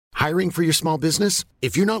Hiring for your small business?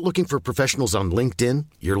 If you're not looking for professionals on LinkedIn,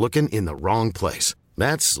 you're looking in the wrong place.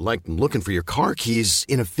 That's like looking for your car keys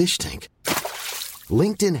in a fish tank.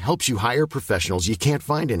 LinkedIn helps you hire professionals you can't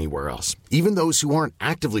find anywhere else, even those who aren't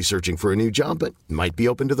actively searching for a new job but might be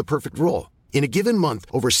open to the perfect role. In a given month,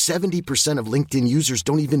 over 70% of LinkedIn users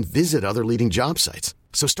don't even visit other leading job sites.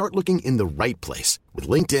 So start looking in the right place. With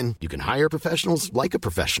LinkedIn, you can hire professionals like a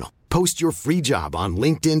professional. Post your free job on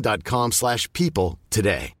linkedin.com/people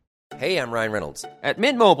today. Hey, I'm Ryan Reynolds. At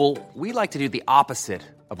Mint Mobile, we like to do the opposite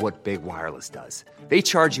of what Big Wireless does. They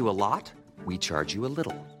charge you a lot, we charge you a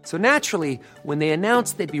little. So naturally, when they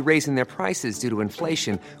announced they'd be raising their prices due to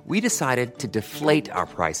inflation, we decided to deflate our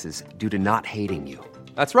prices due to not hating you.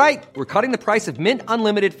 That's right. We're cutting the price of Mint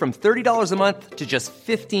Unlimited from $30 a month to just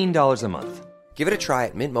 $15 a month. Give it a try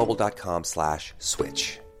at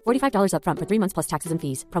mintmobile.com/switch. $45 up front for 3 months plus taxes and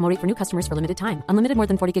fees. Promo rate for new customers for limited time. Unlimited more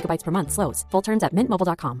than 40 gigabytes per month. Slows full terms at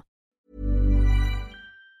mintmobile.com.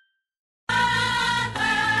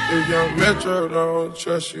 If Young Metro don't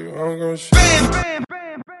trust you, I'm gonna shoot.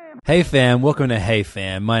 Hey fam, welcome to Hey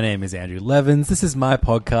Fam. My name is Andrew Levins. This is my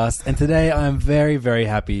podcast, and today I'm very, very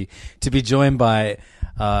happy to be joined by.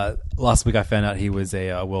 Last week I found out he was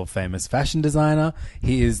a world famous fashion designer.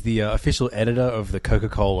 He is the official editor of the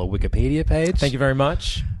Coca-Cola Wikipedia page. Thank you very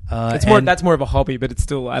much. That's more of a hobby, but it's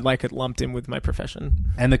still, I'd like it lumped in with my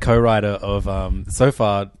profession. And the co-writer of so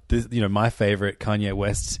far, my favorite Kanye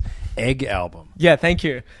West Egg album. Yeah, thank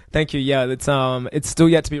you. Yeah, it's still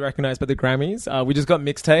yet to be recognized by the Grammys. We just got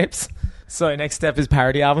mixtapes. So next step is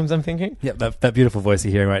parody albums, I'm thinking. Yep, that beautiful voice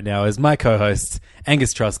you're hearing right now is my co-host,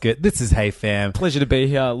 Angus Truscott. This is Hey Fam. Pleasure to be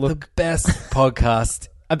here. The best podcast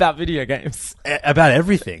about video games. About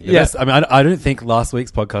everything. Yeah. I mean, I don't think last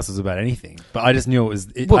week's podcast was about anything, but I just knew it was...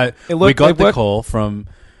 we got the call from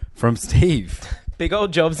Steve. Big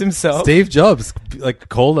old Jobs himself. Steve Jobs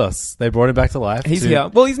called us. They brought him back to life. He's here.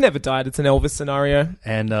 Well, he's never died. It's an Elvis scenario.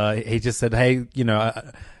 And he just said, hey,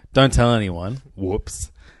 don't tell anyone. Whoops.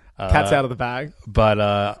 Cat's out of the bag. But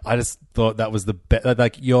I just thought that was the best.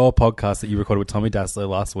 Like your podcast that you recorded with Tommy Dassler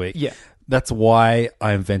last week. Yeah. That's why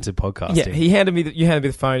I invented podcasting. Yeah, you handed me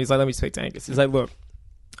the phone. He's like, let me speak to Angus. He's like, look,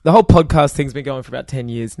 the whole podcast thing's been going for about 10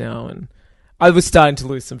 years now, and I was starting to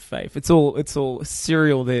lose some faith. It's all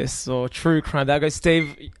serial this or true crime that. I go,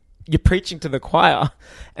 Steve, you're preaching to the choir.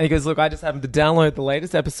 And he goes, look, I just happened to download the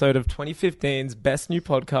latest episode of 2015's Best New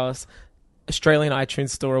Podcast, Australian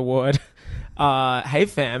iTunes Store Award, Hey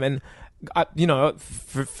Fam, and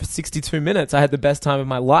for 62 minutes, I had the best time of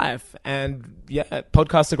my life. And yeah,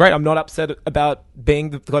 podcasts are great. I'm not upset about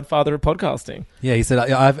being the godfather of podcasting. Yeah, he said,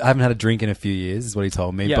 I haven't had a drink in a few years, is what he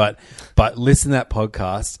told me. Yeah. But listen to that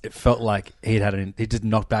podcast, it felt like he just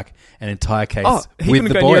knocked back an entire case with the boys. He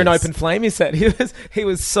couldn't go near an open flame, he said. He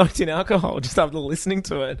was soaked in alcohol just after listening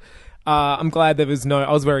to it. I'm glad I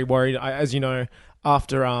was very worried. As you know,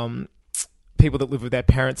 after... people that live with their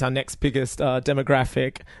parents, our next biggest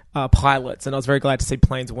demographic, pilots, and I was very glad to see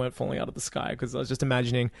planes weren't falling out of the sky, because I was just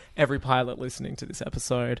imagining every pilot listening to this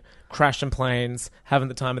episode crashing planes, having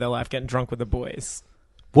the time of their life, getting drunk with the boys.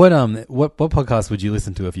 What podcast would you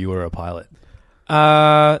listen to if you were a pilot?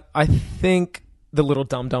 I think the Little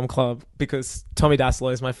Dum Dum Club, because Tommy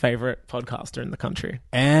Dassler is my favorite podcaster in the country.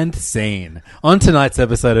 And scene. On tonight's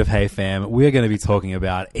episode of Hey Fam, we're going to be talking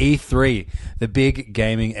about E3, the big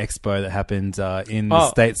gaming expo that happened in the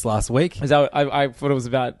States last week. Is that I thought it was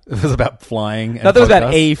about... It was about flying. No, that was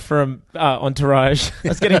about E from Entourage. I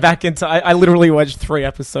was getting back into... I literally watched 3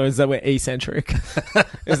 episodes that were E-centric.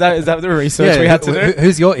 Is that the research we had to do?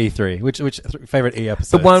 Who's your E3? Which favorite E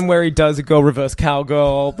episode? The one where he does a girl reverse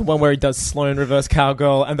cowgirl, the one where he does Sloane reverse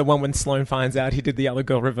cowgirl, and the one when Sloane finds out he did the other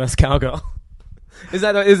girl reverse cowgirl. Is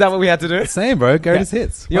that what we had to do? Same, bro. Greatest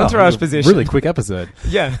hits. The Entourage position. Really quick episode.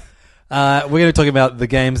 Yeah. We're going to talk about the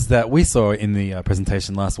games that we saw in the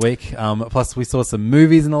presentation last week. Plus, we saw some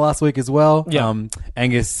movies in the last week as well. Yeah.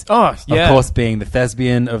 Angus, of course, being the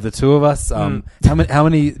thespian of the two of us. How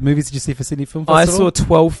many movies did you see for Sydney Film Festival? I saw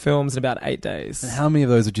 12 films in about 8 days. And how many of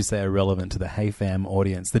those would you say are relevant to the Hey Fam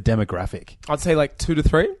audience, the demographic? I'd say like 2 to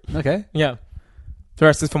 3. Okay. Yeah. The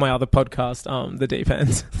rest is for my other podcast, The Deep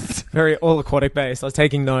End. Very all aquatic based. I was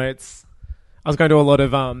taking notes. I was going to a lot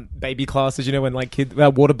of baby classes, when like kids,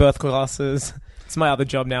 water birth classes. It's my other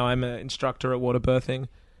job now. I'm an instructor at water birthing,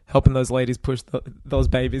 helping those ladies push those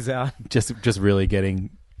babies out. Just really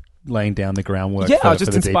laying down the groundwork. Yeah, I was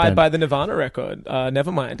just inspired by the Nirvana record,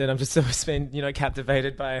 Nevermind, and I've just always been,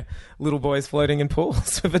 captivated by little boys floating in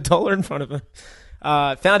pools with $1 in front of them.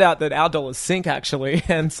 found out that our dollars sink actually,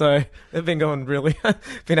 and so they've been going really,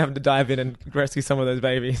 been having to dive in and rescue some of those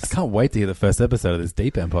babies. I can't wait to hear the first episode of this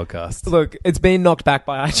Deep End podcast. Look, it's been knocked back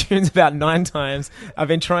by iTunes about 9 times. I've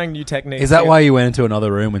been trying new techniques. Is that why you went into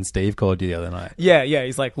another room when Steve called you the other night? Yeah.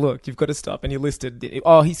 He's like, look, you've got to stop. And he listed,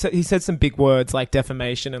 oh, he said some big words like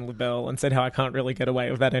defamation and libel, and said how I can't really get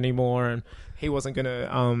away with that anymore. And he wasn't going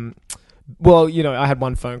to, well, you know, I had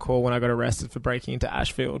one phone call when I got arrested for breaking into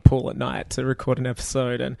Ashfield Pool at night to record an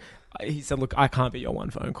episode. And he said, look, I can't be your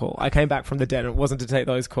one phone call. I came back from the dead and it wasn't to take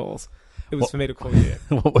those calls. It was for me to call you.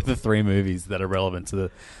 What were the 3 movies that are relevant to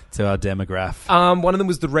our demographic? One of them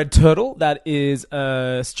was The Red Turtle. That is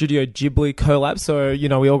a Studio Ghibli collab. So, you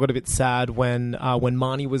know, we all got a bit sad when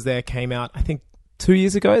Marnie Was There came out, I think 2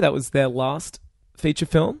 years ago. That was their last feature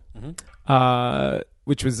film,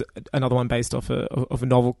 which was another one based off of a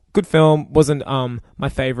novel. Good film. Wasn't my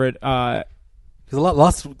favorite. Because the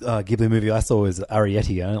last Ghibli movie I saw was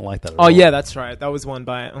Arrietty. I don't like that at all. Oh, yeah, that's right. That was one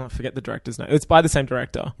by, I forget the director's name. It's by the same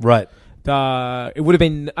director. Right. It would have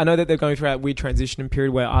been, I know that they're going through that weird transition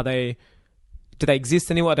period where do they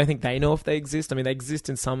exist anymore? I don't think they know if they exist. I mean, they exist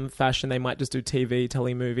in some fashion. They might just do TV,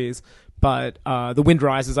 telemovies. But The Wind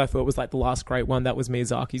Rises, I thought, was like the last great one. That was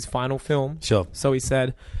Miyazaki's final film. Sure. So he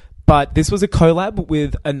said. But this was a collab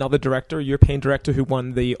with another director, a European director who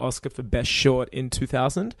won the Oscar for Best Short in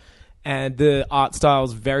 2000. And the art style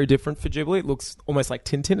is very different for Ghibli. It looks almost like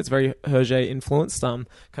Tintin. It's very Hergé influenced. Kind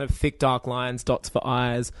of thick, dark lines, dots for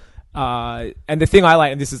eyes. And the thing I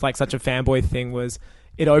like, and this is like such a fanboy thing, was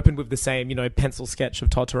it opened with the same, you know, pencil sketch of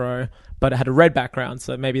Totoro, but it had a red background.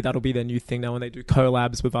 So maybe that'll be their new thing now when they do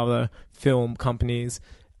collabs with other film companies.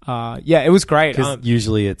 Yeah, it was great. Because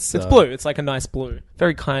usually it's blue. It's like a nice blue,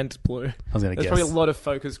 very kind blue. I was going to guess. There's probably a lot of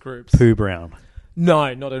focus groups. Poo brown.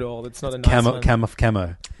 No, not at all. It's not a nice one.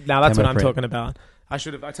 Camo. Now that's Camo what I'm print. talking about. I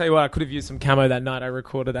tell you what, I could have used some camo that night I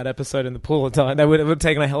recorded that episode in the pool. That would have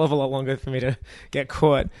taken a hell of a lot longer for me to get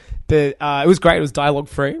caught. But it was great. It was dialogue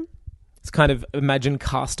free. It's kind of imagine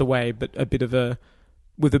Castaway, but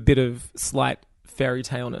with a bit of slight fairy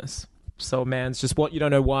taleness. So a man's just you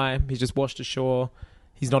don't know why. He's just washed ashore.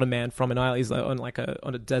 He's not a man from an island. He's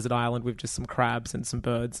on a desert island with just some crabs and some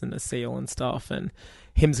birds and a seal and stuff. And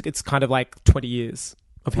it's kind of like 20 years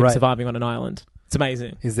of him surviving on an island. It's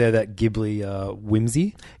amazing. Is there that Ghibli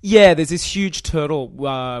whimsy? Yeah, there's this huge turtle,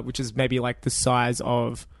 which is maybe like the size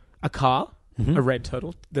of a car, a red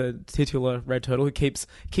turtle, the titular red turtle, who keeps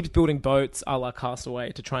building boats a la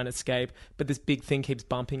Castaway to try and escape, but this big thing keeps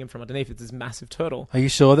bumping him from underneath. It's this massive turtle. Are you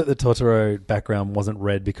sure that the Totoro background wasn't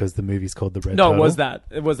red because the movie's called The Red Turtle? No,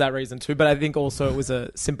 it was that reason too, but I think also it was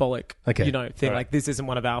a symbolic thing. Right. Like, this isn't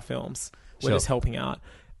one of our films. We're just helping out.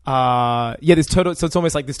 This turtle, so it's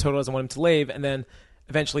almost like this turtle doesn't want him to leave, and then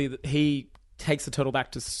eventually he takes the turtle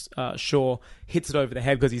back to shore, hits it over the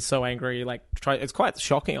head because he's so angry. It's quite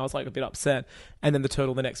shocking. I was like a bit upset, and then the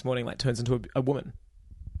turtle the next morning turns into a woman,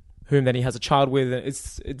 whom then he has a child with. And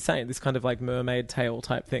it's insane. This kind of like mermaid tale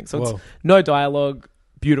type thing. So it's no dialogue.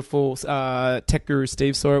 Beautiful. Tech Guru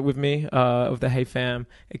Steve saw it with me of the Hey Fam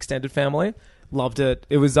extended family. Loved it.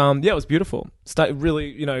 It was it was beautiful.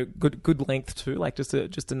 Really, good length too. Like just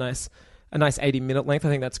a nice 80-minute length. I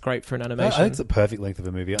think that's great for an animation. I think it's a perfect length of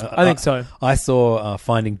a movie. I think so. I saw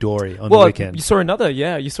Finding Dory on the weekend. You saw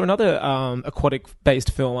another aquatic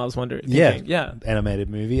based film. I was wondering. Animated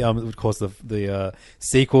movie. Of course, the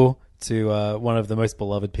sequel to one of the most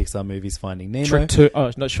beloved Pixar movies, Finding Nemo. Shrek 2. Oh,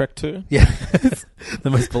 not Shrek 2. Yeah. The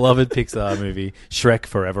most beloved Pixar movie, Shrek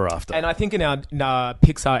Forever After. And I think in our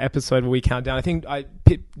Pixar episode where we count down, I think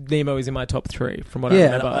Nemo is in my top 3 from what I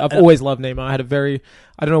remember. I've always loved Nemo. I don't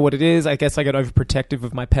know what it is. I guess I get overprotective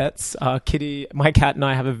of my pets. Kitty, my cat, and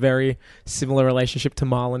I have a very similar relationship to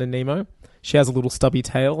Marlin and Nemo. She has a little stubby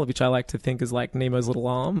tail, which I like to think is like Nemo's little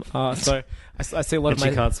arm. So I see a lot of my...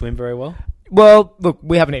 She can't swim very well? Well, look,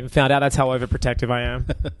 we haven't even found out. That's how overprotective I am.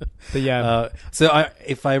 But yeah.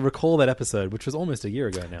 If I recall that episode, which was almost a year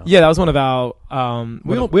ago now. Yeah, that was one of our...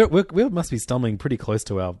 we must be stumbling pretty close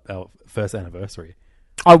to our first anniversary.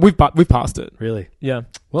 Oh, we've passed it. Really? Yeah.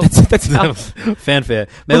 Well, that's fanfare.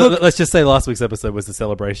 Let's just say last week's episode was the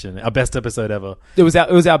celebration. Our best episode ever. It was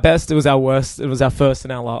our best. It was our worst. It was our first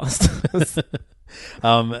and our last.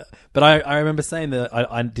 But I remember saying that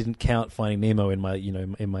I didn't count Finding Nemo in my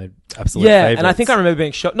absolute favorites. And I think I remember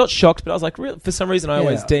being not shocked, but I was like, for some reason I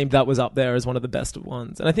always deemed that was up there as one of the best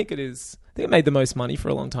ones, and I think it is. I think it made the most money for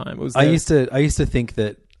a long time. It was. I used to think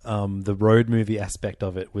that the road movie aspect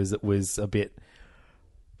of it was a bit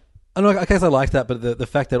I know, I guess I like that, but the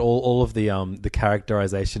fact that all of the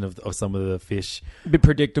characterization of some of the fish A bit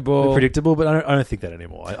predictable. predictable, but I don't think that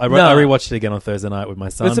anymore. I No. rewatched it again on Thursday night with my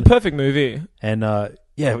son. But it's a perfect movie. And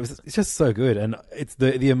it's just so good, and it's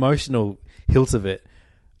the emotional hilt of it.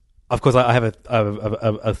 Of course, I have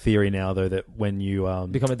a theory now though that when you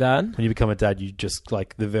Become a dad. when you become a dad, you just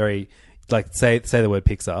like the very like say the word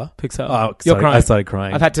Pixar. Pixar. Oh, You're sorry, crying. I started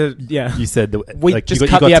crying. I've had to. Yeah. You said We like, just you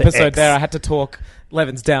cut got the to episode X. there. I had to talk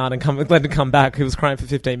Levins down and let him come back. He was crying for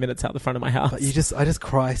 15 minutes out the front of my house. But I just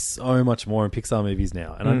cry so much more in Pixar movies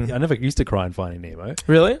now, and I never used to cry in Finding Nemo.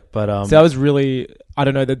 Really? But See, I was really, I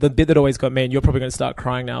don't know, the bit that always got me, and you're probably going to start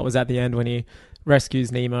crying now, was at the end when he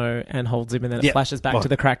rescues Nemo and holds him, and then it flashes back to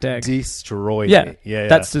the cracked egg. Destroyed Yeah. me. Yeah,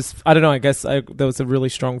 That's just, I don't know, I guess there was a really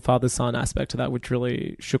strong father-son aspect to that, which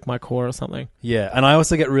really shook my core or something. Yeah, and I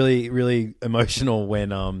also get really, really emotional when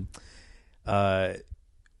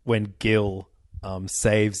Gil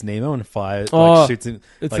saves Nemo and fires, shoots him.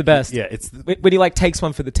 It's like, the best. Yeah, it's When he like takes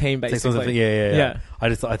one for the team, takes basically. something- yeah.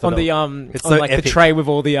 I thought On the it's on so like epic. the tray with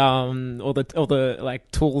all the like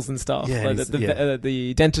tools and stuff, Yeah, like he's-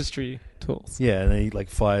 the dentistry tools. Yeah, and then he like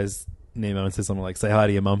fires Nemo and says something like, "Say hi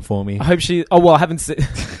to your mum for me." I hope she. Oh well, I haven't seen.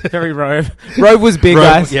 Very Rove. Rove was big, Rove,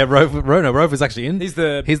 guys. yeah, Rove was actually in. He's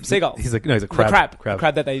the seagull. He's a The crab.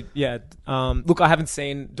 crab that they. Yeah. Look, I haven't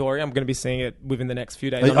seen Dory. I'm going to be seeing it within the next few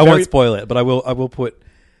days. I won't spoil it, but I will put.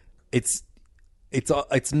 It's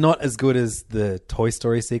not as good as the Toy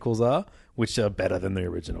Story sequels are, which are better than the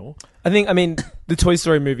original. I mean, the Toy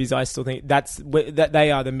Story movies. I still think that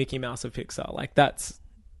they are the Mickey Mouse of Pixar. Like that's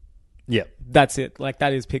it. Like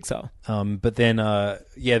that is Pixar. But then,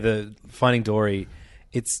 the Finding Dory,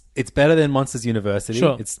 it's better than Monsters University.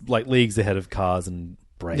 Sure. It's like leagues ahead of Cars and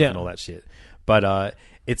Brave Yeah. and all that shit. But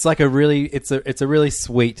it's like a really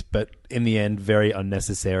sweet, but in the end, very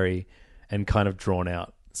unnecessary and kind of drawn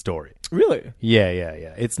out story. Really? Yeah.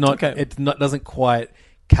 It's not. Okay. It's not. Doesn't quite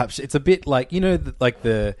capture. It's a bit like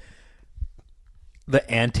the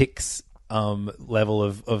antics level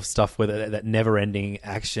of stuff with that never ending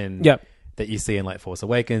action. Yep. That you see in like Force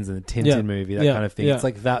Awakens and the Tintin movie, that kind of thing. Yeah. It's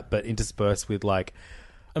like that, but interspersed with like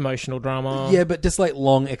Emotional drama. yeah, but just like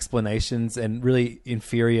long explanations and really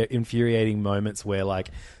infuriating moments where like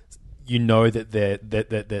you know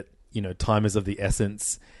that time is of the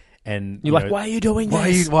essence. And You're like, why are you doing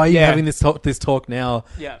this? Why are you Yeah. having this talk now?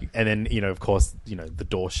 Yeah. And then of course the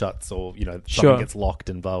door shuts or something Sure. gets locked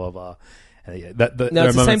and blah blah blah. And yeah, No, there it's are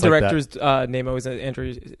the same moments like director that. as Nemo. Was it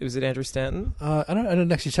Andrew Stanton? I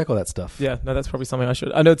don't actually check all that stuff. Yeah, no, that's probably something I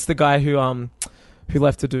should. I know it's the guy who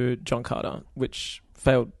left to do John Carter, which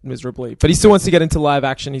failed miserably. But he still wants to get into live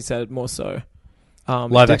action. He said more so.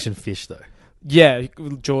 Live action fish though. Yeah,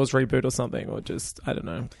 Jaws reboot or something, or just I don't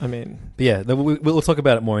know. I mean, But yeah, we'll talk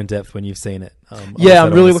about it more in depth when you've seen it. yeah,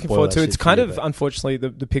 I'm really looking forward to it. It's kind of unfortunately the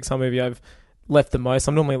Pixar movie I've left the most.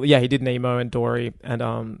 I'm normally he did Nemo and Dory,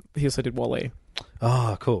 and he also did WALL-E.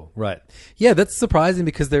 Oh, cool. Right. Yeah, that's surprising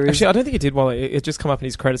because there is... Actually, I don't think he did WALL-E. It just come up in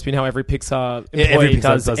his credits. You know how every Pixar Yeah, employee every Pixar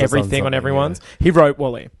does does everything on something, everyone's. yeah. He wrote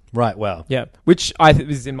WALL-E. Right, wow. Yeah, which I think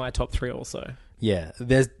is in my top 3 also. Yeah,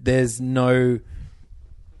 there's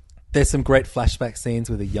some great flashback scenes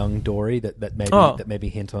with a young Dory that maybe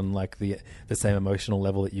hint on like the same emotional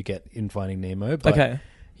level that you get in Finding Nemo. But Okay.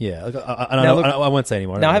 Yeah, I won't say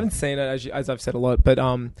anymore. Now, I haven't seen it, as I've said a lot, but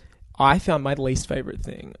I found my least favorite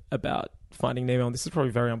thing about Finding Nemo, and this is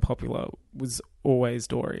probably very unpopular, was always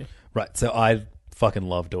Dory. Right, so I fucking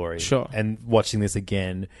love Dory. Sure. And watching this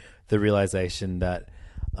again, the realization that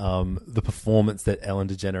the performance that Ellen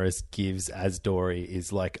DeGeneres gives as Dory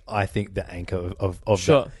is like, I think, the anchor of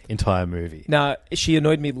Sure. the entire movie. Now, she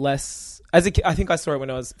annoyed me less... As a kid, I think I saw it when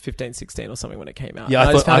I was 15, 16 or something when it came out. Yeah,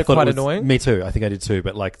 I just found it quite it was, annoying. Me too. I think I did too.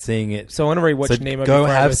 But like seeing it, So I want to rewatch Nemo Go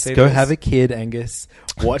before I have see go this. have a kid, Angus.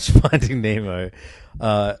 Watch Finding Nemo.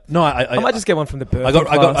 No, I might just get one from the birthday I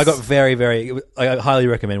got class. very very. I highly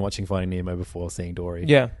recommend watching Finding Nemo before seeing Dory.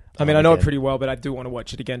 Yeah. I mean, I know it again. pretty well, but I do want to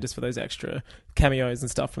watch it again just for those extra cameos and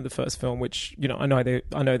stuff from the first film, which, I know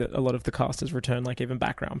that a lot of the cast has returned, like even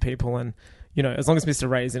background people. And, as long as Mr.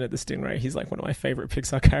 Ray's in it, the Stingray, he's like one of my favorite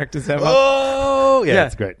Pixar characters ever. Oh, yeah,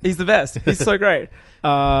 it's great. He's the best. He's so great.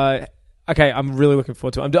 Okay, I'm really looking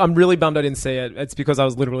forward to it. I'm really bummed I didn't see it. It's because I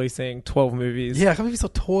was literally seeing 12 movies. Yeah, I can't believe you saw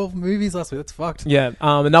 12 movies last week. That's fucked. Yeah.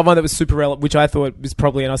 Another one that was super relevant, which I thought was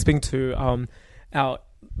probably, and I was speaking to our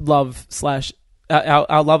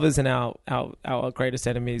our lovers and our greatest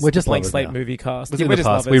enemies. We're just Blank lovers Slate now. movie cast. We're Yeah, in we're the just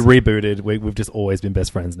past. We lovers. rebooted. We've just always been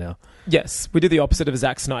best friends now. Yes, we did the opposite of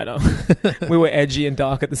Zack Snyder. We were edgy and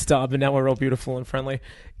dark at the start, but now we're all beautiful and friendly.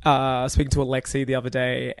 Speaking to Alexi the other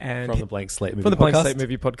day, and From the Blank Slate movie Slate podcast.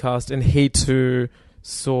 movie podcast, and he too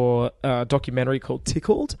saw a documentary called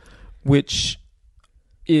Tickled, which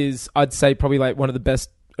is, I'd say, probably like one of the best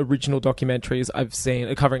original documentaries I've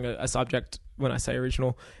seen, covering a subject, when I say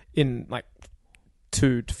original, in like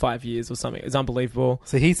 2 to 5 years or something. It's unbelievable.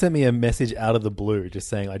 So he sent me a message out of the blue just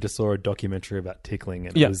saying, I just saw a documentary about tickling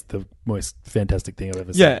and it was the most fantastic thing I've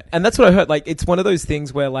ever seen. Yeah, and that's what I heard. Like, it's one of those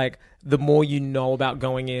things where, like, the more you know about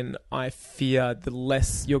going in, I fear the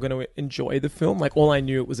less you're going to enjoy the film. Like, all I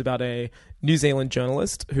knew, it was about a New Zealand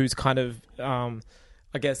journalist who's kind of,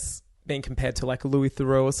 I guess, being compared to like Louis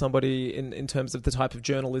Theroux or somebody in terms of the type of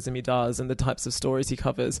journalism he does and the types of stories he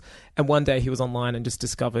covers. And one day he was online and just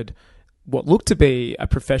discovered what looked to be a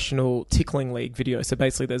professional tickling league video. So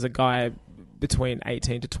basically there's a guy between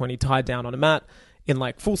 18 to 20 tied down on a mat in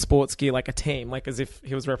like full sports gear, like a team, like as if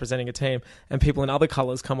he was representing a team, and people in other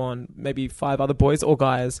colours come on, maybe 5 other boys or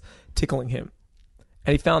guys tickling him.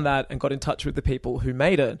 And he found that and got in touch with the people who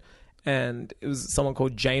made it. And it was someone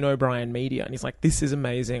called Jane O'Brien Media. And he's like, this is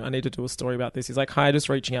amazing. I need to do a story about this. He's like, hi, just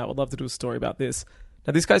reaching out. Would love to do a story about this.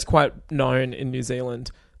 Now, this guy's quite known in New Zealand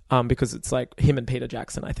because it's like him and Peter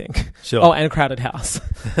Jackson, I think. Sure. Oh, and Crowded House.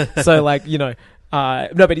 So like, you know, no,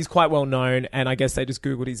 but he's quite well known. And I guess they just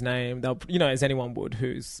Googled his name. They'll, you know, as anyone would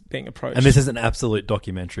who's being approached. And this is an absolute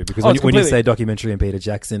documentary because when you say documentary and Peter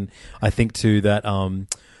Jackson, I think too that,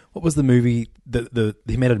 what was the movie?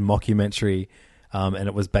 He made a mockumentary and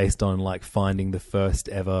it was based on like finding the first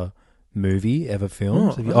ever movie ever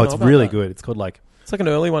filmed. It's really good. It's called like... It's like an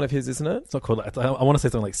early one of his, isn't it? It's not called... I want to say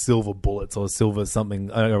something like Silver Bullets or Silver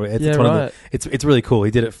something. I don't know. It's yeah, one right. of the, it's really cool.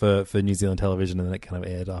 He did it for New Zealand television and then it kind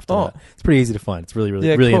of aired after that. It's pretty easy to find. It's really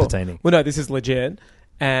cool. Entertaining. Well, no, this is legit.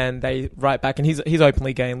 And they write back, and he's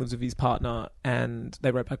openly gay and lives with his partner, and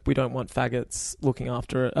they wrote back, we don't want faggots looking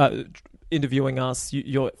after... interviewing us,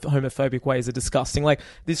 your homophobic ways are disgusting. Like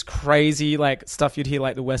this crazy like stuff you'd hear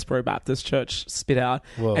like the Westboro Baptist Church spit out.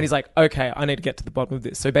 Whoa. And he's like, okay, I need to get to the bottom of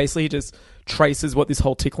this. So basically he just traces what this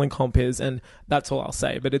whole tickling comp is, and that's all I'll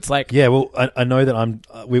say. But it's like... Yeah, well, I know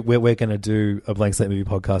that we're going to do a Blank Slate Movie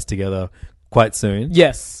podcast together quite soon.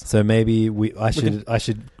 Yes. So maybe I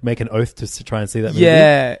should make an oath to try and see that movie.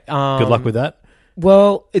 Yeah. Good luck with that.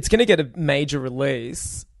 Well, it's going to get a major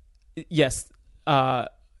release. Yes.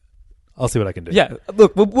 I'll see what I can do. Yeah,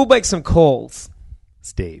 look, we'll make some calls.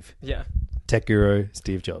 Steve. Yeah. Tech guru,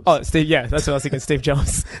 Steve Jobs. Oh, Steve, yeah, that's what I was thinking, Steve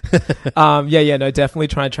Jobs. No, definitely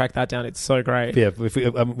try and track that down. It's so great. Yeah,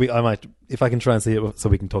 I might, if I can try and see it so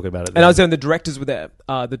we can talk about it. And I was there, and the directors were there,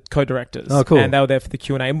 the co-directors. Oh, cool. And they were there for the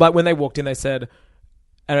Q&A. But when they walked in, they said,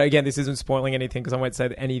 and again, this isn't spoiling anything because I won't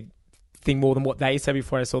say anything more than what they said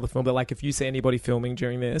before I saw the film, but like if you see anybody filming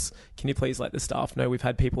during this, can you please let the staff know? We've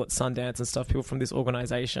had people at Sundance and stuff, people from this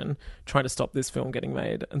organization trying to stop this film getting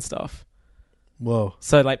made and stuff. Whoa.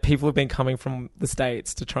 So like people have been coming from the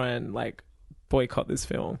States to try and like boycott this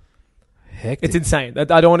film. Hectic. It's insane. I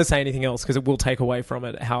don't want to say anything else because it will take away from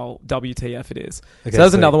it how WTF it is. Okay, so that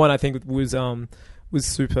was another one I think was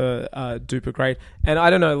super duper great. And I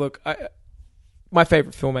don't know, look, my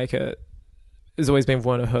favorite filmmaker has always been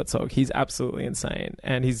Werner Herzog. He's absolutely insane.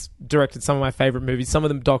 And he's directed some of my favorite movies, some of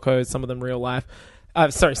them docos, some of them real life.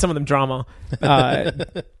 Some of them drama.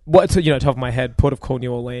 Top of my head, Port of Call,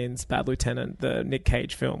 New Orleans, Bad Lieutenant, the Nick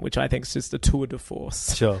Cage film, which I think is just a tour de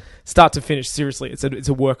force. Sure. Start to finish, seriously, it's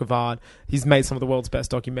a work of art. He's made some of the world's best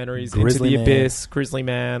documentaries. Grizzly Into the Abyss, Grizzly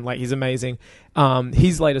Man, like he's amazing.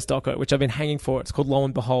 His latest doco, which I've been hanging for, it's called Lo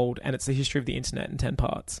and Behold, and it's the history of the internet in 10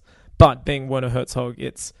 parts. But being Werner Herzog,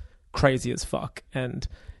 it's crazy as fuck, and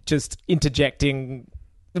just interjecting...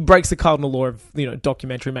 It breaks the cardinal law of,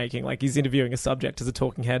 documentary making. Like he's interviewing a subject as a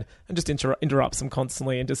talking head and just interrupts them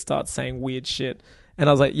constantly and just starts saying weird shit. And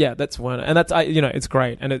I was like, yeah, that's Werner. And that's, it's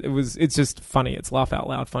great. And it's just funny. It's laugh out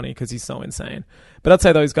loud funny because he's so insane. But I'd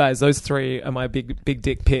say those 3 are my big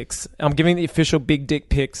dick picks. I'm giving the official big dick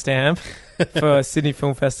pick stamp for Sydney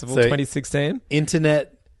Film Festival 2016.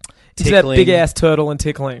 Internet, tickling. Big ass turtle and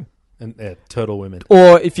tickling. And turtle women.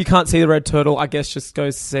 Or if you can't see the red turtle, I guess just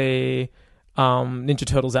go see... Ninja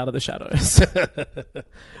Turtles Out of the Shadows,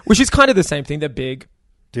 which is kind of the same thing. They're big.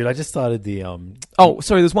 Dude, I just started the Oh,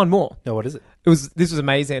 sorry. There's one more. No, what is it? This was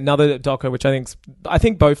amazing. Another doco, which I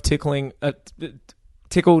think both tickled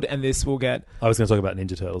and this will get. I was going to talk about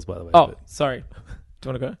Ninja Turtles, by the way. Oh, sorry. Do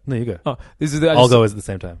you want to go? No, you go. Oh, this is. I'll go at the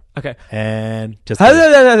same time. Okay. And just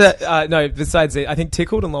no. Besides it, I think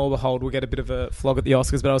Tickled and Lo and Behold will get a bit of a flog at the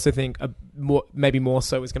Oscars, but I also think maybe more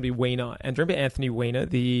so is going to be Weiner. And do you remember Anthony Weiner,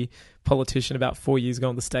 the politician about 4 years ago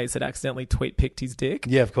in the States that accidentally tweet-picked his dick?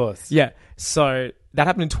 Yeah, of course. Yeah. So that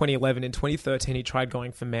happened in 2011. In 2013, he tried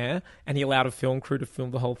going for mayor, and he allowed a film crew to film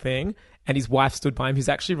the whole thing. And his wife stood by him. He's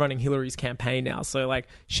actually running Hillary's campaign now. So like,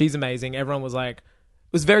 she's amazing. Everyone was like,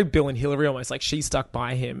 was very Bill and Hillary almost. Like she stuck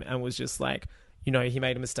by him and was just like, you know, he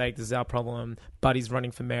made a mistake. This is our problem. But he's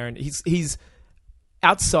running for mayor, and he's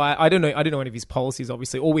outside. I didn't know any of his policies.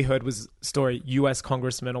 Obviously, all we heard was story U.S.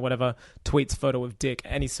 congressman or whatever tweets photo of Dick,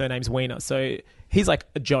 and his surname's Wiener. So he's like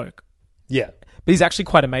a joke. Yeah. But he's actually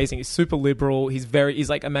quite amazing. He's super liberal. He's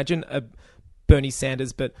like, imagine a Bernie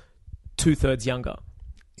Sanders, but 2/3 younger.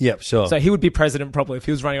 Yep, sure. So he would be president probably if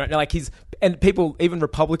he was running right now. Like and people, even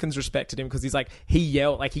Republicans respected him because he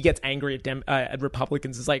yelled, like he gets angry at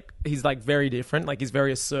Republicans. It's like, he's like very different. Like he's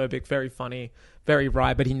very acerbic, very funny, very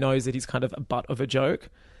wry, but he knows that he's kind of a butt of a joke,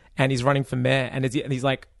 and he's running for mayor. And he's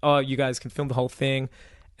like, oh, you guys can film the whole thing.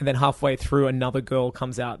 And then halfway through, another girl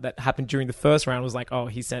comes out that happened during the first round, was like, oh,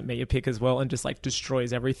 he sent me a pic as well, and just like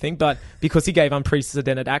destroys everything. But because he gave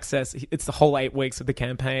unprecedented access, it's the whole 8 weeks of the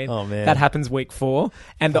campaign. Oh, man. That happens week 4.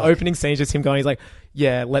 And the opening scene is just him going, he's like,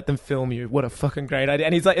 yeah, let them film you. What a fucking great idea.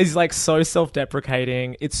 And he's like so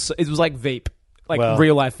self-deprecating. It was like Veep, like Wow.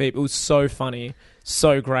 real life Veep. It was so funny,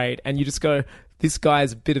 so great. And you just go, this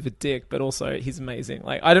guy's a bit of a dick, but also he's amazing.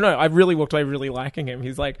 Like, I don't know. I really walked away really liking him.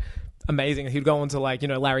 He's like amazing. He'd go on to like, you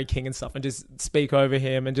know, Larry King and stuff and just speak over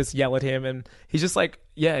him and just yell at him. And he's just like,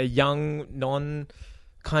 yeah, young, non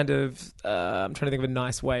kind of, I'm trying to think of a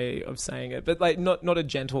nice way of saying it, but like not a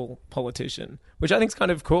gentle politician, which I think is kind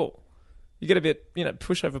of cool. You get a bit, you know,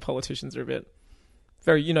 pushover politicians are a bit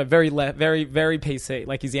very, you know, very left, very, very PC.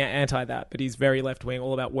 Like he's anti that, but he's very left wing,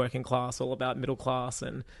 all about working class, all about middle class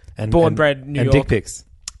and born bred New York. And dick pics.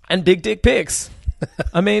 And big dick pics.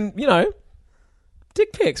 I mean, you know,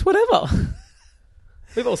 dick pics, whatever.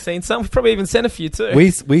 We've all seen some. We've probably even sent a few too.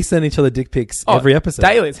 We send each other dick pics every episode.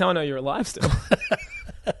 Daily. It's how I know you're alive still.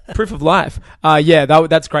 Proof of life. Yeah,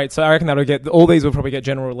 that's great. So I reckon that'll get, all these will probably get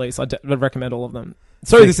general release. I'd recommend all of them.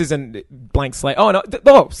 Sorry, this isn't blank slate. Oh,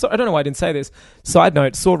 no. So I don't know why I didn't say this. Side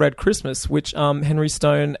note, saw Red Christmas, which Henry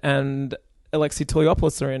Stone and Alexei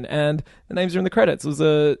Toliopoulos are in, and the names are in the credits. It was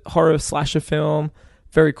a horror slasher film.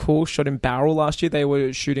 Very cool. Shot in Barrel last year. They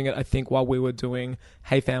were shooting it, I think, while we were doing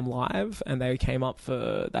Hey Fam Live, and they came up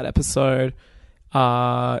for that episode.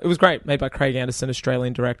 It was great. Made by Craig Anderson,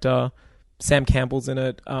 Australian director. Sam Campbell's in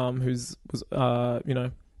it, was you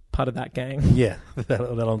know, part of that gang. Yeah, that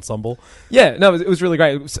ensemble. Yeah, no, it was really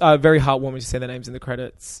great. It was very heartwarming to see their names in the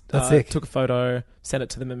credits. That's sick. Took a photo, sent it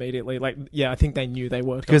to them immediately. Like, yeah, I think they knew they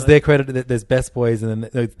worked Because on they're it. credited, there's Best Boys, and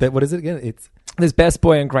then, what is it again? There's Best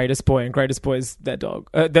Boy and Greatest Boy is their dog,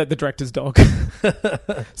 the director's dog.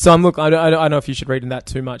 So I don't know if you should read in that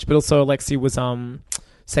too much, but also Alexi was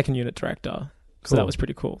second unit director. So that was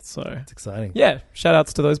pretty cool. So It's exciting. yeah, shout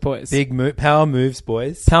outs to those boys. Big power moves,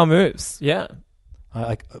 boys. Power moves. Yeah.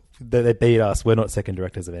 They beat us. We're not second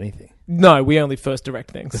directors of anything. No, we only first direct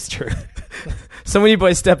things. That's true. So when you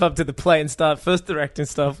boys step up to the plate and start first directing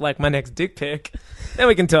stuff like my next dick pic, then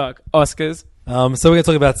we can talk Oscars. So we're going to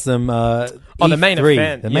talk about some the main E3,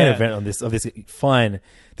 event, the main yeah. event of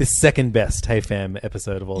this second best Hey Fam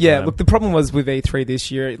episode of all Yeah, time. look, the problem was with E3 this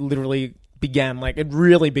year, it literally began.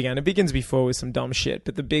 It begins before with some dumb shit,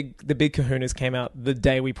 but the big kahunas came out the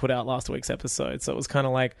day we put out last week's episode. So it was kind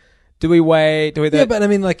of like, do we wait? Do we? Yeah, but I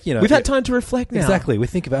mean, like, you know, we've had time to reflect now. Exactly. We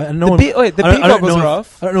think about it. And The big goggles are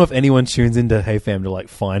off. I don't know if anyone tunes into Hey Fam to like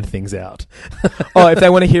find things out. Oh, if they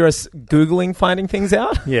want to hear us Googling finding things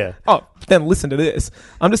out? Yeah. Oh, then listen to this.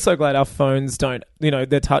 I'm just so glad our phones don't, you know,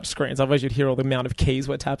 they're touch screens. Otherwise you'd hear all the amount of keys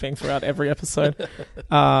we're tapping throughout every episode.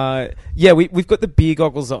 Yeah, we've got the beer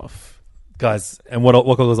goggles off. Guys, and what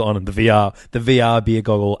goggles are on? The VR beer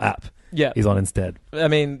goggle app. Yeah. Is on instead. I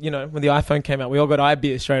mean, you know, when the iPhone came out, we all got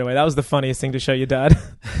iBeer straight away. That was the funniest thing to show your dad.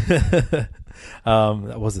 That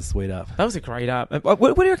was a sweet app. That was a great app. What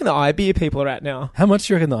do you reckon the iBeer people are at now? How much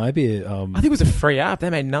do you reckon the iBeer? I think it was a free app. They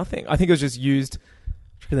made nothing. I think it was just used.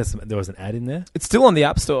 Do you reckon there was an ad in there? It's still on the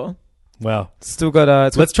App Store. Wow. It's still got.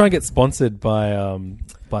 Let's try and get sponsored by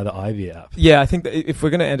the iBeer app. Yeah, I think that if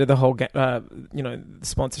we're going to enter the whole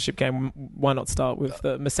sponsorship game, why not start with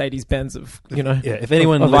the Mercedes-Benz of, you know, Yeah, if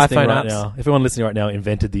anyone of listening iPhone right apps. now, if anyone listening right now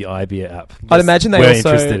invented the iBeer app, I'd imagine they we're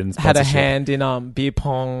also interested in had a sponsorship. hand in beer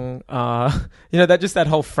pong. You know, that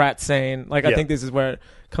whole frat scene. Like, I Yeah. think this is where it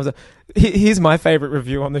comes up. Here's my favorite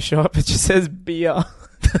review on the shop. It just says beer.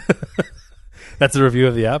 That's a review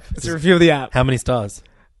of the app. It's a review of the app. How many stars?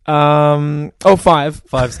 5.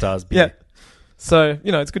 5 stars. Beer. Yeah. So,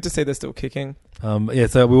 you know, it's good to see they're still kicking.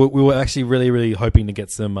 So we were actually really, really hoping to get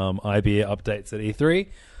some iBeer updates at E3.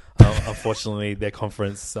 Unfortunately, their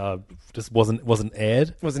conference just wasn't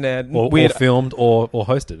aired. Wasn't aired. Or filmed or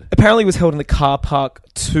hosted. Apparently it was held in the car park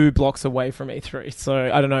 2 blocks away from E3.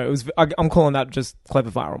 So, I don't know. I'm calling that just clever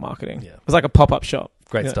viral marketing. Yeah. It was like a pop-up shop.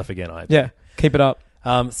 Great Yeah. stuff again, iBeer. Yeah. Keep it up.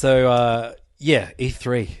 Yeah,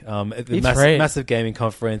 E3. The E3. massive gaming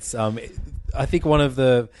conference. I think one of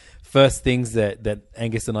the first things that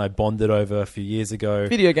Angus and I bonded over a few years ago.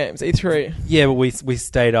 Video games, E3. Yeah, but we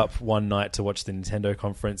stayed up one night to watch the Nintendo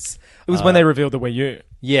conference. It was when they revealed the Wii U.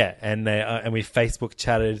 Yeah, and we Facebook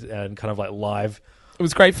chatted and kind of like live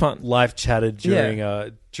was great fun. Live chatted during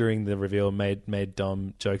the reveal, made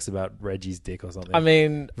dumb jokes about Reggie's dick or something. I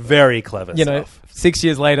mean, very clever stuff. 6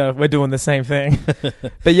 years later, we're doing the same thing.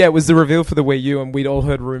 But yeah, it was the reveal for the Wii U, and we'd all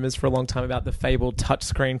heard rumors for a long time about the fabled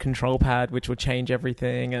touchscreen control pad, which would change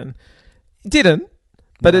everything, and it didn't.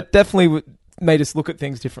 But it definitely made us look at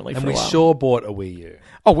things differently. And for a while. we sure bought a Wii U.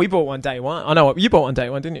 Oh, we bought one day one. I know you bought one day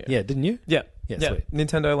one, didn't you? Yeah, didn't you? Yeah. Yeah, sweet.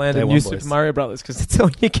 Nintendo Land Day and one, New boys. Super Mario Brothers, because that's all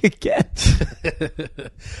you could get.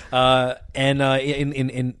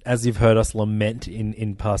 In as you've heard us lament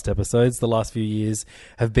in past episodes, the last few years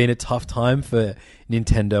have been a tough time for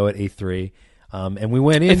Nintendo at E3. And we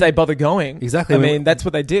went in. If they bother going. Exactly. I mean, that's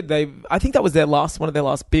what they did. I think that was one of their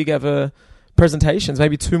last big ever presentations,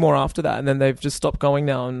 maybe two more after that, and then they've just stopped going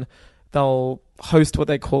now, and they'll host what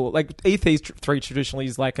they call, like, E3 traditionally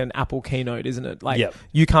is like an Apple keynote, isn't it? Like,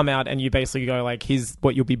 you come out and you basically go like, here's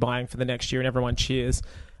what you'll be buying for the next year, and everyone cheers.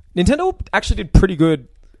 Nintendo actually did pretty good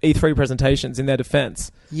E3 presentations in their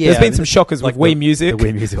defense. Yeah, there's been some shockers like with Wii Music. The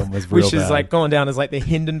Wii Music one was real which is bad. like gone down as like the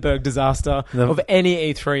Hindenburg disaster of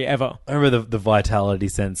any E3 ever. I remember the Vitality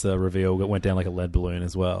sensor reveal that went down like a lead balloon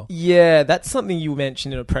as well. Yeah, that's something you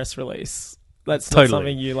mentioned in a press release. That's Totally. not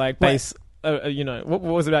something you like base. What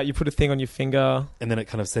was it about? You put a thing on your finger, and then it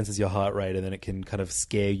kind of senses your heart rate, and then it can kind of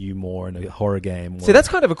scare you more in a horror game. See, that's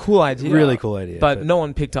kind of a cool idea. Really cool idea. But no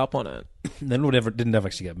one picked up on it. Then it didn't ever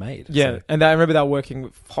actually get made. Yeah, so. and I remember they were working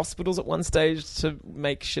with hospitals at one stage to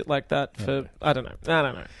make shit like that for, I don't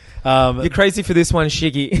know. You're crazy for this one,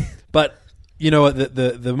 Shiggy. But you know what?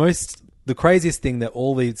 The craziest thing that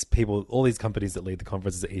all these companies that lead the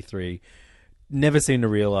conferences at E3 never seem to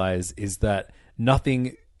realize is that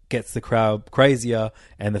nothing gets the crowd crazier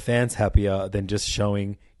and the fans happier than just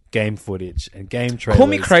showing game footage and game trailers. Call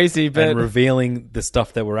me crazy, but and revealing the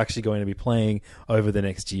stuff that we're actually going to be playing over the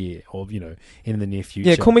next year, or in the near future.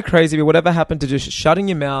 Yeah, call me crazy, but whatever happened to just shutting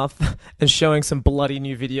your mouth and showing some bloody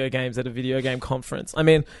new video games at a video game conference? I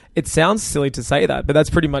mean, it sounds silly to say that, but that's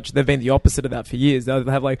pretty much, they've been the opposite of that for years. They'll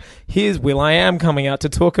have like, here's Will.i.am coming out to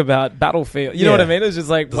talk about Battlefield. You know what I mean? It's just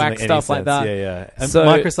like Doesn't whack make any stuff like sense. that. Yeah. And So-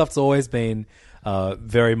 Microsoft's always been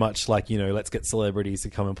very much like, let's get celebrities to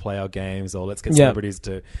come and play our games, or let's get celebrities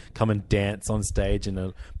to come and dance on stage in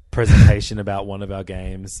a presentation about one of our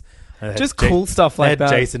games. Just cool stuff like they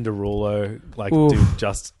had that. Jason Derulo Oof. do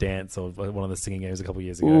Just Dance or one of the singing games a couple of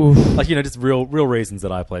years ago. Oof. Like, just real reasons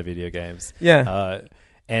that I play video games. Yeah.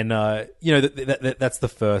 That's the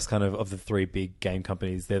first kind of the three big game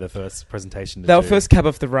companies. They're the first presentation. They were first cab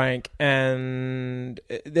off the rank, and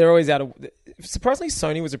they're always out of. Surprisingly,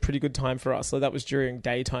 Sony was a pretty good time for us. So that was during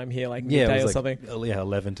daytime here, like midday it or was something.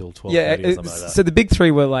 11 till 12. Yeah, or something like that. so the big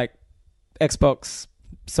three were like Xbox,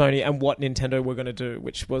 Sony, and what Nintendo were going to do,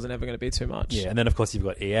 which wasn't ever going to be too much. Yeah, and then of course you've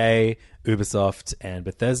got EA, Ubisoft, and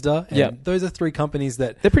Bethesda. And those are three companies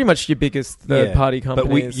that They're pretty much your biggest third-party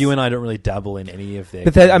companies. But you and I don't really dabble in any of their.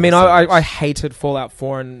 But I mean, I hated Fallout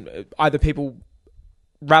 4, and either people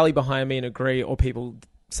rally behind me and agree, or people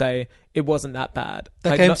say it wasn't that bad.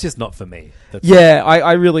 That Like, game's just not for me.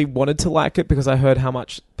 I really wanted to like it because I heard how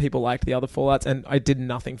much people liked the other Fallouts, and it did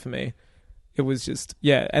nothing for me. It was just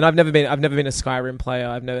and I've never been a Skyrim player.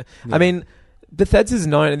 I mean, Bethesda's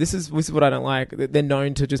known, and this is what I don't like. They're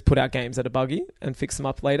known to just put out games that are buggy and fix them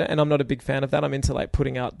up later, and I'm not a big fan of that. I'm into like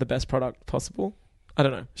putting out the best product possible. I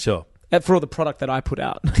don't know. Sure. For all the product that I put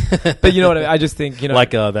out. But you know what I mean? I just think,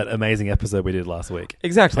 like that amazing episode we did last week.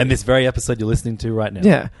 Exactly. And this very episode you're listening to right now.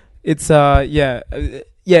 Yeah. It's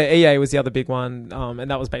EA was the other big one,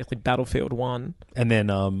 and that was basically Battlefield 1. And then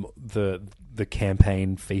the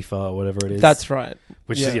campaign FIFA or whatever it is. That's right.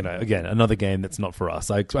 Which is, again, another game that's not for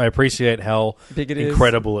us. I appreciate how big it is,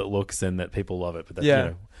 incredible it looks, and that people love it. But that's,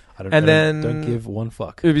 I don't give one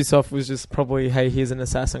fuck. Ubisoft was just probably, hey, here's an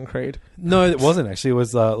Assassin's Creed. No, it wasn't actually. It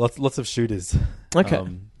was lots of shooters. Okay.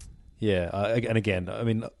 And again, I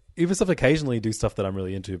mean, Ubisoft occasionally do stuff that I'm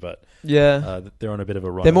really into, but they're on a bit of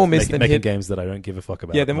a run. They're more missed than making hit. games that I don't give a fuck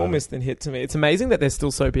about. Yeah, they're more missed than hit to me. It's amazing that they're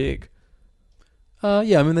still so big. I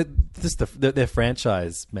mean, they're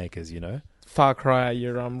franchise makers, Far Cry,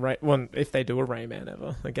 your one if they do a Rayman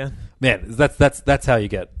ever again. Man, that's how you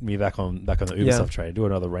get me back on the Ubisoft Yeah. train. Do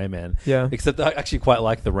another Rayman. Yeah. Except I actually quite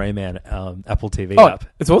like the Rayman Apple TV Oh, app.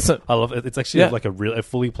 it's awesome. I love it. It's actually Yeah. like a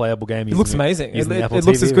fully playable game. It looks amazing. using the It Apple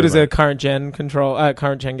looks as TV good as a remote.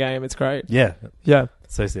 current gen game. It's great. Yeah, Yeah.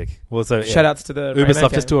 so sick. Well, so Shout outs to the Ubisoft.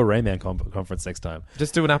 Rayman Just game. do a Rayman conference next time.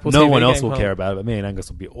 Just do an Apple No TV one else game will con- care about it, but me and Angus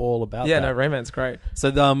will be all about Yeah, that. no, Rayman's great.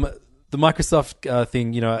 So the Microsoft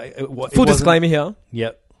thing, Full disclaimer here.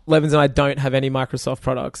 Yep. Levins and I don't have any Microsoft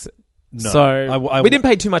products. No. So we didn't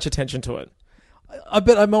pay too much attention to it.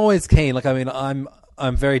 But I'm always keen. Like, I mean,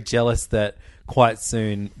 I'm very jealous that quite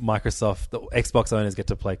soon Microsoft, the Xbox owners, get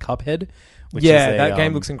to play Cuphead. Which is That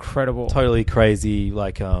game looks incredible. totally crazy.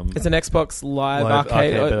 Like, It's an Xbox Live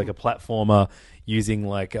arcade. but like a platformer using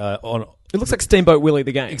like on. It looks like Steamboat Willie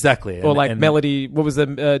the game. Exactly. Or like and Melody. What was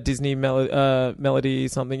the Disney Melody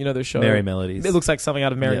something? You know the show? Merry Melodies. It looks like something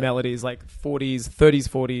out of Merry Yeah. Melodies, like 30s,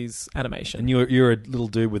 40s animation. And you're a little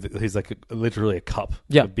dude who's like literally a cup,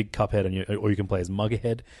 Yeah. a big cup head, or you can play as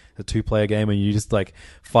Muggerhead, a 2-player game, and you just like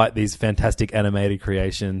fight these fantastic animated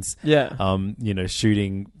creations. Yeah.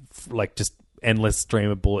 Shooting like just endless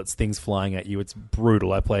stream of bullets, things flying at you. It's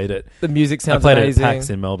brutal. I played it. The music sounds I played amazing. it at PAX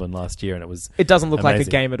in Melbourne last year, and it was. It doesn't look like a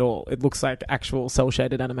amazing. game at all. It looks like actual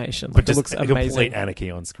cel-shaded animation. But Like, just it looks a complete amazing.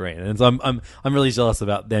 anarchy on screen, and so I'm really jealous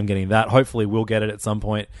about them getting that. Hopefully, we'll get it at some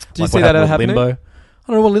point. Do you like see what that happened with happening? Limbo?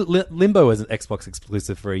 I don't know. Well, Limbo was an Xbox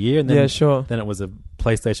exclusive for a year, and then Yeah, sure. Then it was a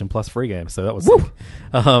PlayStation Plus free game, so that was Woo! sick.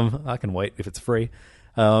 I can wait if it's free.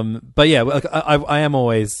 But yeah, like, I am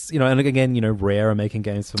always, and again, Rare are making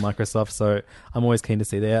games for Microsoft, so I'm always keen to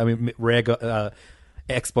see that. I mean, Rare got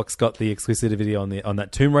Xbox got the exclusivity on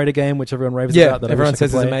that Tomb Raider game, which everyone raves about. That everyone I wish I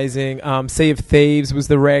says could is play. amazing. Sea of Thieves was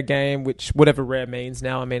the Rare game, which whatever Rare means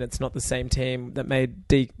now. I mean, it's not the same team that made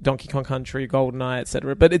Donkey Kong Country, GoldenEye,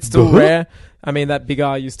 etc. But it's still Rare. I mean, that big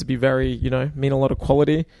R used to be very, mean a lot of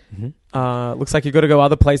quality. Mm-hmm. Looks like you've got to go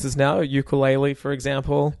other places now. Ukulele, for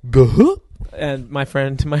example, and my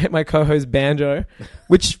friend, my co-host Banjo,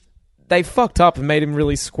 which they fucked up and made him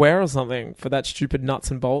really square or something for that stupid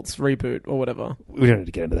Nuts and Bolts reboot or whatever. We don't need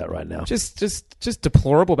to get into that right now. Just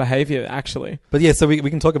deplorable behavior, actually. But yeah, so we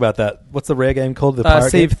can talk about that. What's the Rare game called? The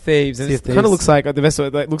Pirate Sea game? of Thieves. Sea And of it kind of Thieves. looks like the best way.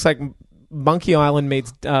 It looks like Monkey Island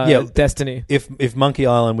meets Destiny. If Monkey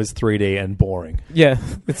Island was 3D and boring. Yeah,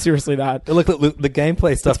 it's seriously that. Look, the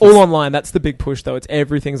gameplay stuff. It's all online. That's the big push, though. It's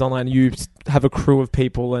everything's online. You have a crew of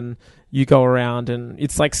people and you go around, and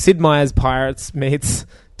it's like Sid Meier's Pirates meets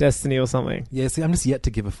Destiny or something. Yeah, see, I'm just yet to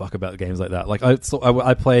give a fuck about games like that. Like,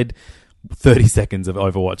 I played 30 seconds of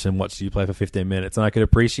Overwatch and watched you play for 15 minutes, and I could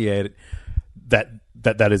appreciate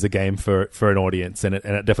that is a game for an audience, and it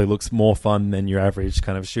definitely looks more fun than your average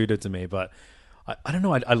kind of shooter to me. But I don't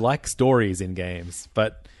know. I like stories in games,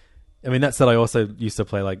 but I mean, that said, I also used to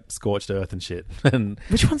play like Scorched Earth and shit. And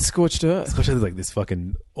Which one's Scorched Earth? Scorched Earth is like this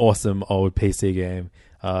fucking awesome old PC game.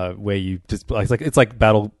 Where you just it's like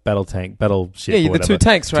battle ship. Yeah, or the whatever. two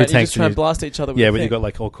tanks, right? You just try and and blast each other with yeah, a but thing. you got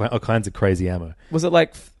like all kinds of crazy ammo. Was it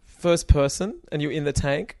like first person and you're in the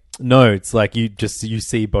tank? No, it's like you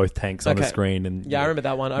see both tanks on the Okay. screen, and Yeah, I remember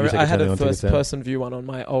that one. you take I had turn a on to the first side. person view one on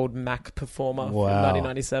my old Mac Performer from Wow.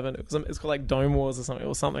 1997. It's called like Dome Wars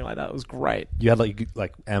or something like that. It was great. You had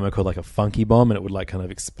like ammo called like a funky bomb, and it would like kind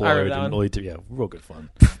of explode, remember that and one. all you do, real good fun,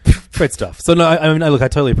 great stuff. So no, I mean, look, I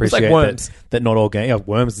totally was like appreciate Worms. that not all games. Yeah,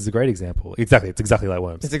 Worms is a great example. Exactly, it's exactly like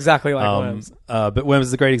Worms. It's exactly like Worms. But Worms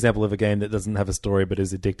is a great example of a game that doesn't have a story but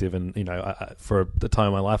is addictive, and for the time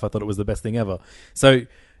of my life, I thought it was the best thing ever. So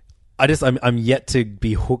I'm yet to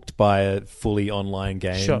be hooked by a fully online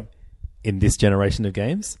game Sure. in this generation of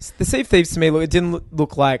games. The Sea of Thieves to me, it didn't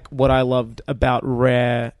look like what I loved about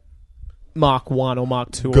Rare Mark 1 or Mark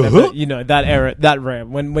 2 or whatever, that era, that Rare.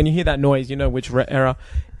 When you hear that noise, you know which era.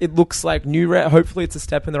 It looks like new Rare. Hopefully it's a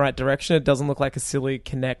step in the right direction. It doesn't look like a silly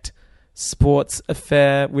Kinect sports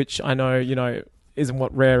affair, which I know, isn't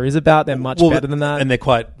what Rare is about. They're much better than that. And they're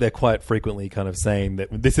quite frequently kind of saying that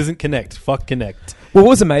this isn't Kinect. Fuck Kinect. Well, what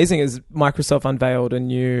was amazing is Microsoft unveiled a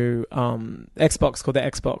new Xbox called the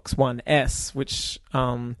Xbox One S, which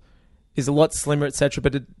is a lot slimmer, etc.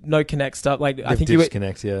 But no Kinect stuff. Like I think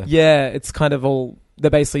Kinect, yeah. Yeah, it's kind of all.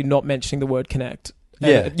 They're basically not mentioning the word Kinect.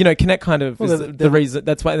 And, Yeah. Kinect kind of Well, is the reason.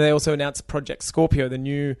 That's why they also announced Project Scorpio, the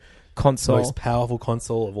new console. Most powerful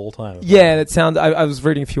console of all time. Yeah, and it sounds. I was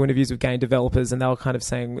reading a few interviews with game developers, and they were kind of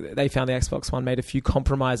saying they found the Xbox One made a few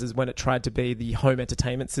compromises when it tried to be the home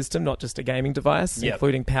entertainment system, not just a gaming device, Yep.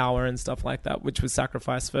 including power and stuff like that, which was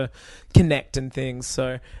sacrificed for Kinect and things.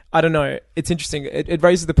 So I don't know. It's interesting. It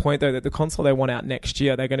raises the point though that the console they want out next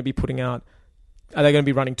year, they're going to be putting out. Are they going to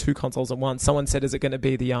be running two consoles at once? Someone said, is it going to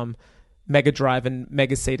be the Mega Drive and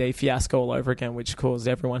Mega CD fiasco all over again, which caused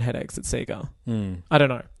everyone headaches at Sega. I don't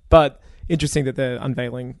know, but interesting that they're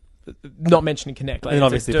unveiling, not mentioning Kinect. Like, and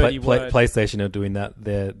obviously, word. PlayStation are doing that.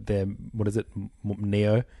 They're what is it,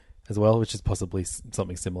 Neo, as well, which is possibly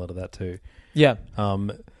something similar to that too. Yeah.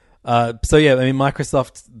 So yeah, I mean,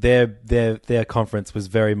 Microsoft, their conference was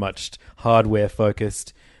very much hardware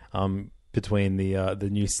focused. Between the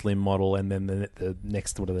new Slim model and then the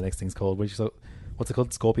next, what are the next things called? What's it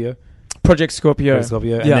called? Scorpio. Project Scorpio.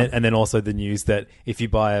 And then also the news that if you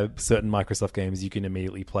buy certain Microsoft games, you can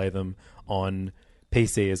immediately play them on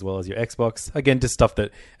PC as well as your Xbox. Again, just stuff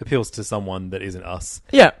that appeals to someone that isn't us.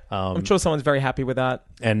 Yeah, I'm sure someone's very happy with that.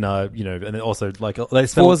 And and then also like they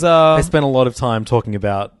spent a lot of time talking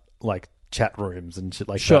about like chat rooms and shit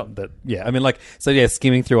like that. Yeah, I mean, like, so yeah,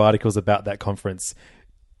 skimming through articles about that conference.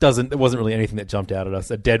 There wasn't really anything that jumped out at us.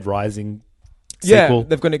 A Dead Rising sequel. Yeah,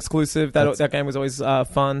 they've got an exclusive. That game was always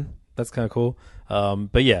fun. That's kind of cool.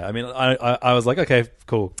 But yeah, I mean, I was like, okay,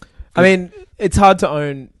 cool. I mean, it's hard to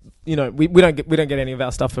own. We don't get any of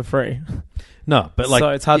our stuff for free. No, but like, so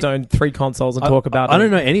it's hard to own 3 consoles and talk about. I don't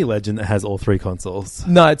know any legend that has all 3 consoles.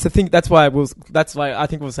 No, it's a thing. That's why I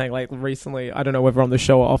think we were saying like recently. I don't know whether on the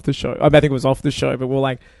show or off the show. I think it was off the show, but we're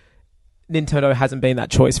like, Nintendo hasn't been that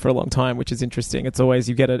choice for a long time, which is interesting. It's always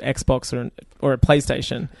you get an Xbox or a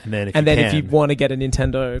PlayStation, and then if you want to get a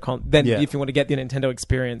Nintendo, if you want to get the Nintendo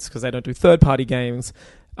experience, because they don't do third-party games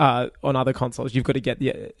on other consoles, you've got to get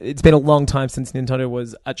the. It's been a long time since Nintendo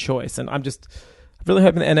was a choice, and I'm really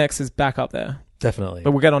hoping the NX is back up there. Definitely,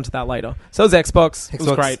 but we'll get onto that later. So it was Xbox. It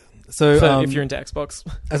was great. So if you're into Xbox,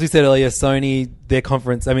 as we said earlier, Sony, their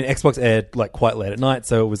conference. I mean, Xbox aired like quite late at night,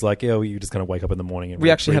 so it was like, you just kind of wake up in the morning. And we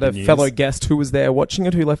actually had a fellow guest who was there watching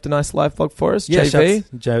it, who left a nice live vlog for us. Yeah,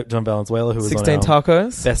 JV, John Valenzuela, who was 16 on our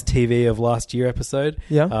Tacos Best TV of last year episode.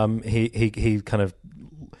 Yeah, he kind of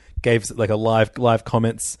gave like a live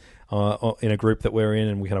comments. In a group that we're in,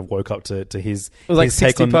 and we kind of woke up to his. It was like 60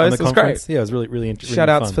 take on the conference. It was great. Yeah, it was really interesting. Shout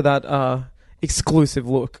outs for that exclusive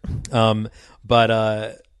look.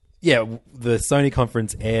 Yeah, the Sony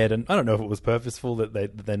conference aired, and I don't know if it was purposeful that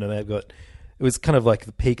they know they've got. It was kind of like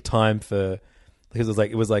the peak time because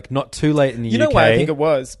it was like not too late in the UK. You know why I think it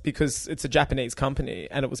was? Because it's a Japanese company,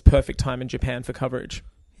 and it was perfect time in Japan for coverage.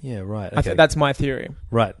 Yeah, right. Okay. That's my theory.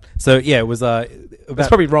 Right. So yeah, it was. That's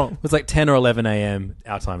probably wrong. It was like 10 or 11 a.m.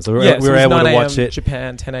 our time, so we were able to watch it.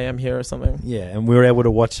 Japan, 10 a.m. here or something. Yeah, and we were able to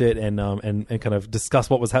watch it and kind of discuss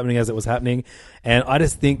what was happening as it was happening. And I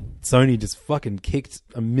just think Sony just fucking kicked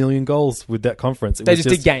a million goals with that conference. They just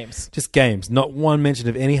did games. Just games. Not one mention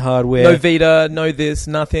of any hardware. No Vita. No this.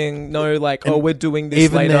 Nothing. No like. And we're doing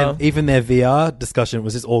this later. Even their VR discussion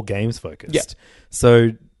was just all games focused. Yeah.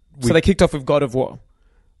 So they kicked off with God of War.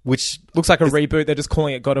 Which looks like a reboot. They're just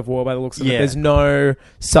calling it God of War by the looks of it. There's no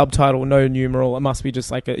subtitle, no numeral. It must be just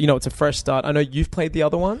like it's a fresh start. I know you've played the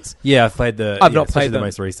other ones. Yeah, I've played I've not played the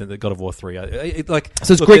most recent, the God of War 3.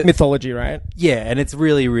 So it's Greek mythology, right? Yeah, and it's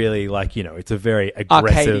really, really like, it's a very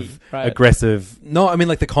aggressive, aggressive. No, I mean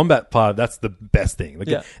like the combat part. That's the best thing.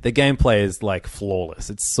 The gameplay is like flawless.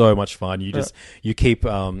 It's so much fun. You keep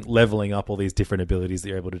leveling up all these different abilities that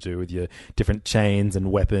you're able to do with your different chains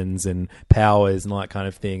and weapons and powers and all that kind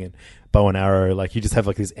of thing. And bow and arrow, like you just have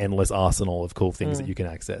like this endless arsenal of cool things that you can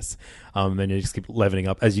access. And you just keep leveling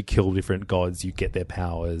up as you kill different gods. You get their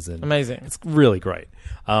powers, and amazing. It's really great.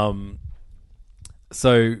 But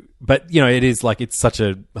it is like it's such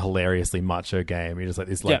a hilariously macho game. You're just like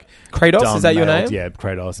this, like Kratos. Is that your name? Yeah,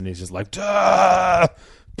 Kratos, and he's just like, "Duh,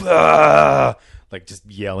 bah," like just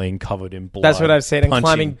yelling, covered in blood. That's what I've seen. And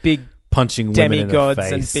climbing big. Punching women in the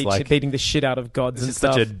face, and beating the shit out of gods. It's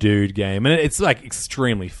such a dude game, and it's like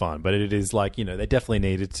extremely fun. But it is like they definitely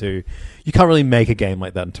needed to. You can't really make a game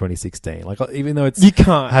like that in 2016. Like even though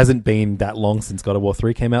hasn't been that long since God of War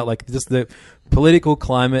 3 came out. Like just the political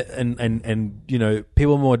climate and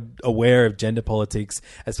people are more aware of gender politics,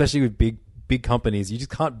 especially with big companies. You just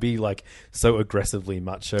can't be like so aggressively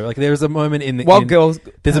macho. Like there's a moment in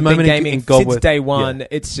there's a moment gaming in God since day one.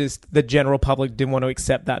 It's just the general public didn't want to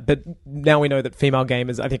accept that, but now we know that female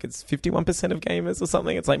gamers, I think it's 51% of gamers or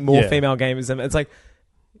something. It's like more female gamers, and it's like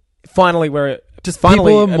finally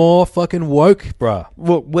people are more fucking woke, bruh.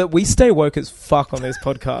 Well, we stay woke as fuck on this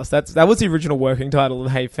podcast. That was the original working title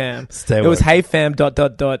of Hey Fam. It was Hey Fam ...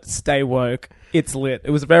 Stay woke. It's lit.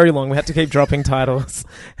 It was very long. We had to keep dropping titles.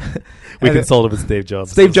 We consulted with Steve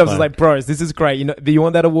Jobs. Steve Jobs was like, bros, this is great. Do you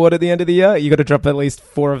want that award at the end of the year? You got to drop at least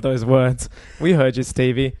 4 of those words. We heard you,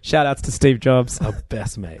 Stevie. Shout outs to Steve Jobs. Our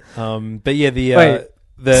best mate. But yeah,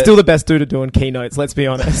 still the best dude at doing keynotes, let's be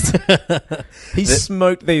honest. He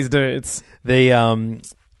smoked these dudes.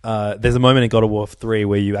 there's a moment in God of War 3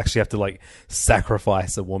 where you actually have to like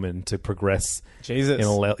sacrifice a woman to progress. Jesus. In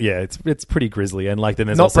a it's pretty grisly, and like then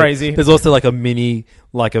there's Not also crazy. there's also like a mini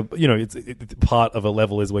like a it's part of a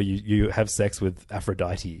level is where you have sex with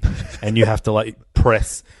Aphrodite, and you have to like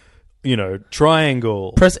press.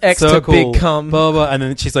 Triangle. Press X circle, to big cum. blah, blah, and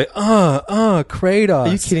then she's like, Kratos. Are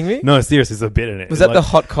you kidding me? No, seriously, there's a bit in it. Was that like, the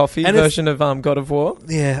hot coffee and version of God of War?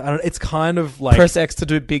 Yeah, I don't, it's kind of like Press X to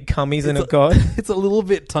do big cummies in a god. It's a little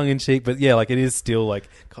bit tongue in cheek, but yeah, like it is still like,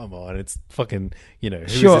 come on, it's fucking,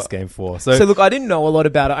 who's Sure. this game for? So look, I didn't know a lot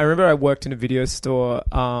about it. I remember I worked in a video store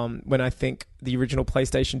when I think the original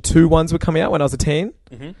PlayStation 2 ones were coming out when I was a teen,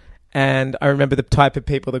 and I remember the type of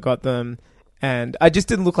people that got them. And I just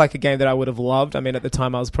didn't look like a game that I would have loved. I mean, at the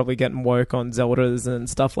time, I was probably getting woke on Zeldas and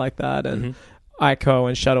stuff like that, and Ico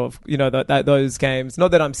and Shadow of, those games.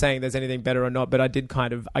 Not that I'm saying there's anything better or not, but I did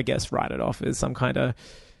kind of, I guess, write it off as some kind of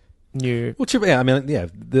new. Well,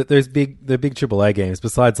 there's the big AAA games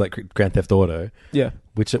besides like Grand Theft Auto,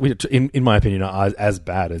 which in my opinion are as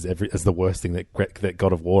bad as the worst thing that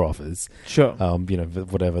God of War offers. Sure,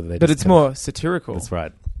 whatever they. But it's more satirical. That's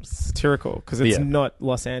right. Satirical because it's not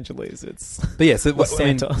Los Angeles. It's so Los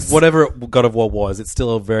Santos. Whatever God of War was, it's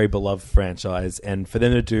still a very beloved franchise, and for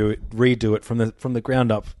them to redo it from the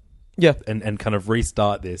ground up, and kind of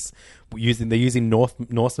restart this they're using Norse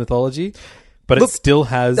mythology. But it still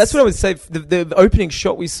has... That's what I would say. The opening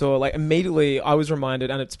shot we saw, like immediately I was reminded,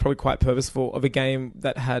 and it's probably quite purposeful, of a game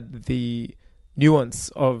that had the nuance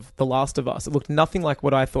of The Last of Us. It looked nothing like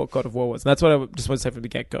what I thought God of War was. And that's what I just want to say from the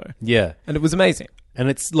get-go. Yeah. And it was amazing. And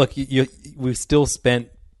it's, look, we still spent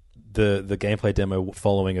the gameplay demo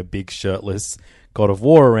following a big shirtless God of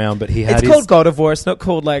War around, but it's called God of War. It's not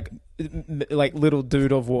called like little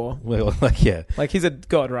dude of war. Well, like he's a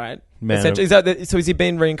god, right? Man, is that so? Has he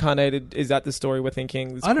been reincarnated? Is that the story we're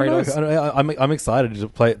thinking? I don't know. I'm excited to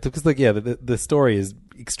play it because, the story is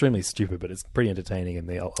extremely stupid, but it's pretty entertaining in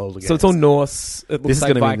the older games. So it's all Norse. It looks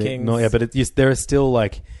like Vikings. But there are still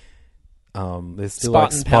like, there's still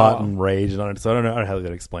Spartan rage, and so I don't know how they're going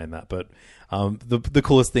to explain that. But the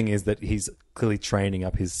coolest thing is that he's clearly training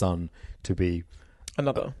up his son to be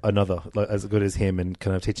another like, as good as him, and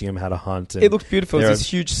kind of teaching him how to hunt. And it looked beautiful. It's this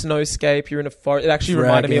huge snowscape. You're in a forest. It actually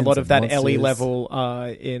reminded me a lot of that Ellie level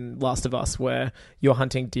in Last of Us, where you're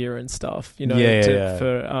hunting deer and stuff.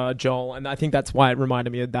 For Joel, and I think that's why it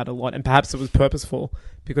reminded me of that a lot. And perhaps it was purposeful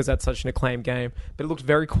because that's such an acclaimed game. But it looked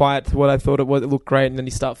very quiet to what I thought it was. It looked great, and then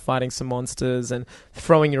you start fighting some monsters and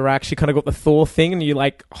throwing your axe. You kind of got the Thor thing, and you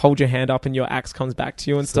like hold your hand up, and your axe comes back to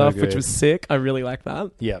you and stuff, which was sick. I really like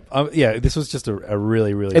that. Yeah, this was just a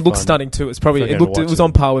really, really. It looked stunning too. It's probably it was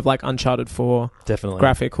on par with like Uncharted 4. Definitely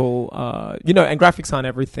graphical. And graphics aren't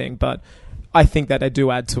everything, but I think that they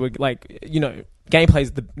do add to it.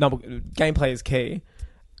 Gameplay is key.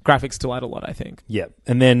 Graphics still add a lot, I think. Yeah,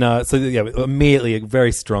 and then immediately a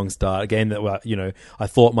very strong start. A game that I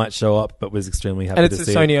thought might show up, but was extremely happy. And it's to a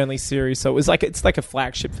see Sony only series, so it's like a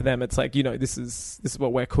flagship for them. It's like this is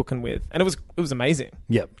what we're cooking with, and it was amazing.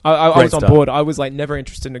 Yeah, I was on board. I was like never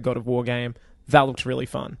interested in a God of War game. That looked really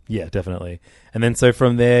fun. Yeah, definitely. And then so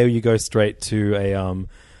from there you go straight to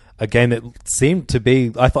a game that seemed to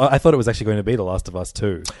be. I thought it was actually going to be The Last of Us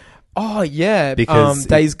 2. Oh yeah, because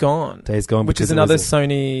Days Gone, which is another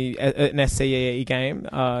Sony an SCE game,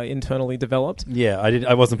 internally developed. Yeah,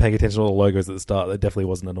 I wasn't paying attention to all the logos at the start. There definitely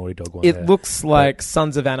wasn't a Naughty Dog one. It looks like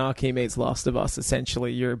Sons of Anarchy meets Last of Us.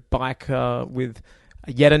 Essentially, you're a biker with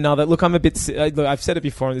yet another. Look, I'm a bit. I've said it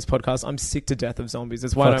before on this podcast. I'm sick to death of zombies.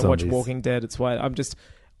 That's why I don't watch Walking Dead. It's why I'm just.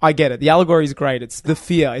 I get it. The allegory is great. It's the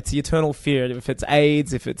fear. It's the eternal fear. If it's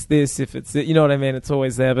AIDS, if it's this, if it's you know what I mean. It's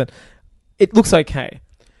always there, but it looks okay.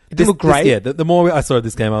 It did look great. The more I saw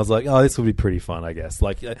this game, I was like, oh, this will be pretty fun, I guess.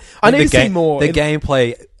 Like, I need to see more. The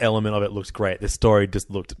gameplay element of it looked great. The story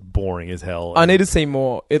just looked boring as hell. I need to see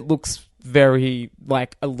more. It looks very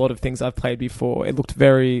like a lot of things I've played before. It looked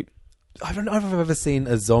very... I don't know if I've ever seen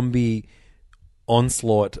a zombie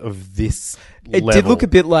onslaught of this level. It did look a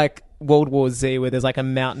bit like World War Z, where there's like a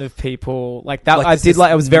mountain of people. Like that,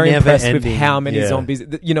 I was very impressed with how many zombies...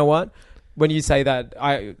 You know what? When you say that,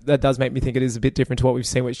 that does make me think it is a bit different to what we've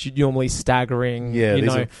seen, which you're normally staggering,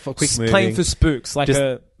 quick playing for spooks, like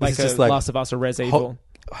like Last of Us or Res Evil.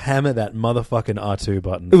 Hammer that motherfucking R2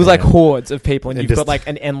 button. It was like hordes of people, and you've got like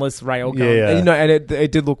an endless railgun. And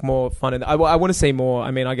it did look more fun. And I want to see more.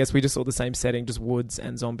 I mean, I guess we just saw the same setting, just woods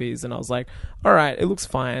and zombies, and I was like, all right, it looks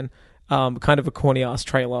fine. Kind of a corny ass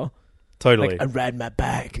trailer. Totally. Like, I ride my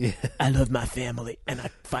bike. I love my family, and I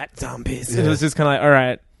fight zombies. Yeah. It was just kind of like, all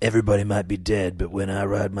right. everybody might be dead, but when I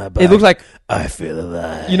ride my bike, It looked like, I feel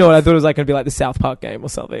alive. you know what, I thought it was like going to be like the South Park game or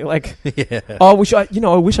something. Like, Yeah. I wish I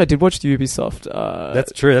did watch the Ubisoft.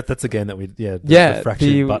 That's true. That's a game that we, the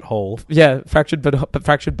fractured butthole. Yeah, fractured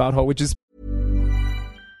butthole, which is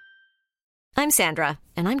I'm Sandra,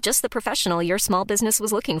 and I'm just the professional your small business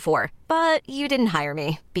was looking for. But you didn't hire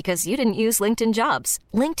me because you didn't use LinkedIn Jobs.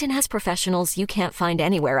 LinkedIn has professionals you can't find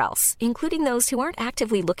anywhere else, including those who aren't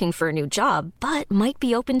actively looking for a new job, but might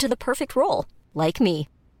be open to the perfect role, like me.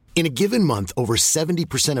 In a given month, over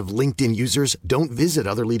 70% of LinkedIn users don't visit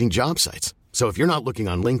other leading job sites. So if you're not looking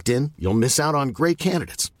on LinkedIn, you'll miss out on great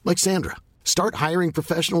candidates like Sandra. Start hiring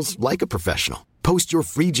professionals like a professional. Post your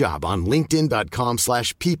free job on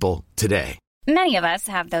linkedin.com/people today. Many of us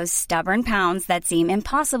have those stubborn pounds that seem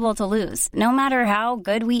impossible to lose, no matter how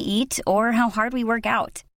good we eat or how hard we work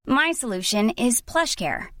out. My solution is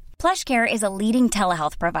PlushCare. PlushCare is a leading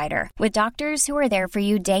telehealth provider with doctors who are there for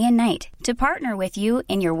you day and night to partner with you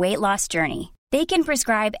in your weight loss journey. They can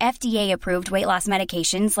prescribe FDA-approved weight loss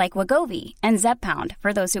medications like Wegovy and Zepbound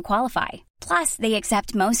for those who qualify. Plus, they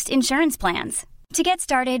accept most insurance plans. To get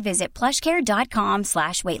started, visit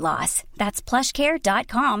plushcare.com/weightloss. That's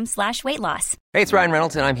plushcare.com/weightloss. Hey, it's Ryan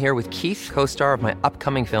Reynolds, and I'm here with Keith, co-star of my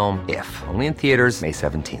upcoming film, If, only in theaters May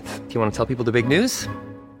 17th. Do you want to tell people the big news?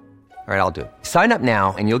 All right, I'll do it. Sign up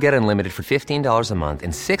now and you'll get unlimited for $15 a month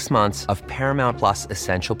and 6 months of Paramount Plus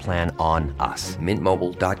Essential Plan on us.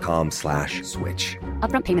 MintMobile.com/switch.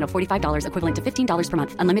 Upfront payment of $45 equivalent to $15 per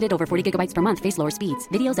month. Unlimited over 40 gigabytes per month. Face lower speeds.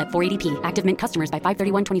 Videos at 480p. Active Mint customers by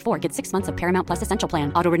 531.24 get 6 months of Paramount Plus Essential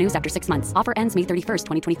Plan. Auto renews after 6 months. Offer ends May 31st,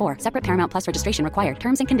 2024. Separate Paramount Plus registration required.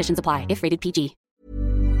 Terms and conditions apply if rated PG.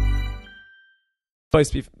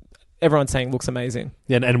 supposed to be. Everyone's saying looks amazing.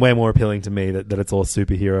 Yeah, and way more appealing to me that it's all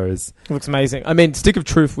superheroes. It looks amazing. I mean, Stick of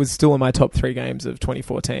Truth was still in my top 3 games of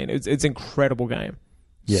 2014. It's an incredible game.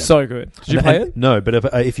 Yeah. So good. Did you play it? No, but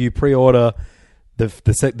if you pre-order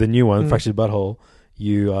the new one, Fractured Butthole,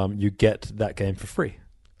 you get that game for free.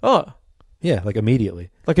 Oh. Yeah, like immediately.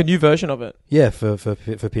 Like a new version of it? Yeah, for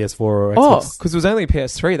PS4 or Xbox. Oh, because it was only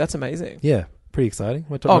PS3. That's amazing. Yeah. Pretty exciting.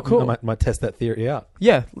 Cool. I might test that theory out.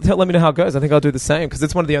 Yeah, let me know how it goes. I think I'll do the same because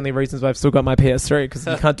it's one of the only reasons why I've still got my PS3 because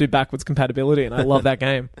you can't do backwards compatibility, and I love that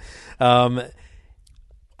game. I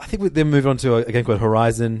think we then move on to a game called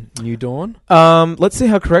Horizon New Dawn. Let's see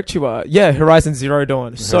how correct you are. Yeah, Horizon Zero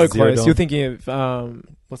Dawn. So close. Dawn. You're thinking of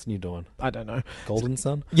What's New Dawn? I don't know. Golden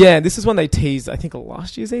Sun? Yeah, this is one they teased, I think,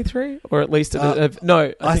 last year's E3, or at least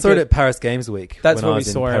no. I saw it at Paris Games Week. That's when where I we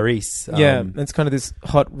was saw in it. Paris. Yeah, it's kind of this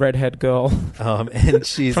hot redhead girl, and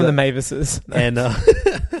she's from the Mavises. And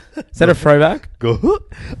is that a throwback?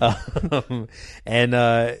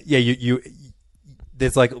 You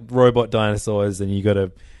there's like robot dinosaurs, and you got to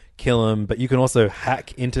kill them, but you can also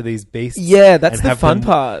hack into these beasts. Yeah, that's the fun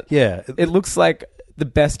part. Yeah, it looks like the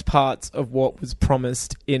best parts of what was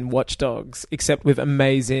promised in Watch Dogs, except with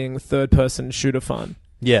amazing third-person shooter fun.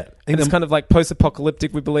 Yeah, and it's kind of like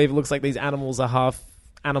post-apocalyptic. We believe it looks like these animals are half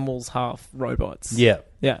animals, half robots. Yeah,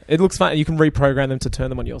 it looks fun. You can reprogram them to turn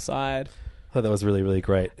them on your side. I thought that was really, really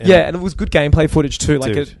great. And and it was good gameplay footage too.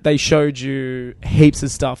 Like they showed you heaps of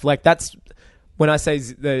stuff. Like that's when I say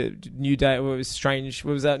the New Day. It was strange.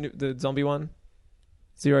 What was that? The zombie one?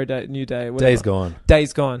 Zero Day, New Day. Whatever. Days Gone.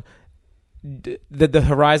 Days Gone. The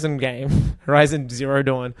Horizon game, Horizon Zero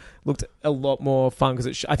Dawn, looked a lot more fun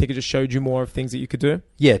because I think it just showed you more of things that you could do.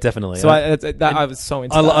 Yeah, definitely. So I was so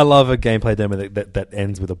into that. I love a gameplay demo that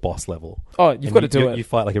ends with a boss level. Oh, you've got to do it. You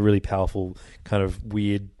fight like a really powerful kind of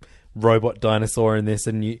weird robot dinosaur in this,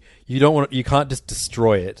 and you can't just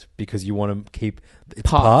destroy it because you want to keep its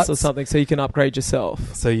parts or something, so you can upgrade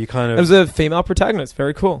yourself. So you kind of it was a female protagonist,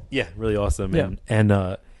 very cool. Yeah, really awesome. Yeah.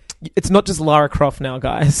 And it's not just Lara Croft now,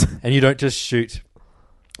 guys. And you don't just shoot;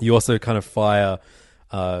 you also kind of fire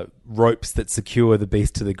ropes that secure the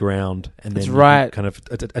beast to the ground, and then you can kind of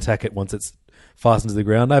attack it once it's fastened to the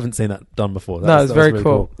ground. I haven't seen that done before. It was very really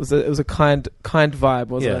cool. It was a kind vibe,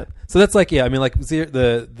 wasn't it? So that's like, I mean, like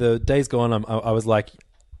the Days Gone, I was like,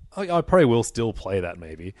 I probably will still play that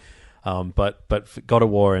maybe, but God of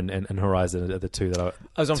War and Horizon are the two that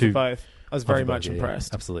I was on for both. I was very much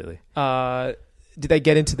impressed. Yeah, absolutely. Did they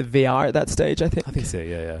get into the VR at that stage? I think so.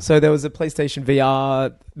 Yeah. So there was a PlayStation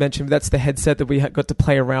VR mentioned. That's the headset that we got to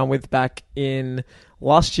play around with back in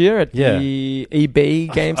last year at the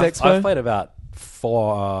EB Games Expo. I've played about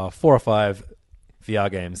four or five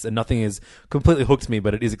VR games, and nothing has completely hooked me,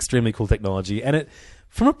 but it is extremely cool technology, and it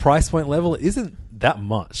from a price point level, it isn't that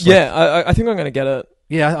much. I think I'm going to get it.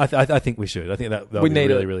 Yeah, I think we should. I think that would We be need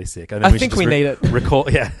really, it. really sick. I think we need it.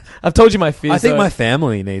 Yeah. I've told you my fears. I think though. my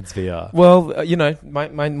family needs VR. Well,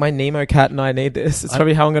 my Nemo cat and I need this. It's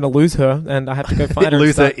probably how I'm going to lose her, and I have to go find her.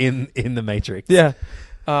 Lose her in the Matrix. Yeah.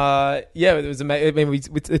 It was amazing. I mean,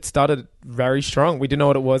 it started very strong. We didn't know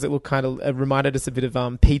what it was. It looked it reminded us a bit of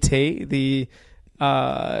PT, the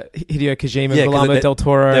Hideo Kojima, 'cause Guillermo del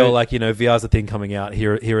Toro. They were like, VR's a thing coming out.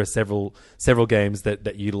 Here are several games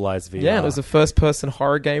that utilize VR. Yeah, it was a first-person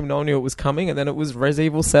horror game. No one knew it was coming, and then it was Resident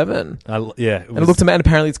Evil 7. And it looked amazing. And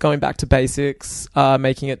apparently it's going back to basics,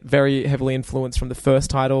 making it very heavily influenced from the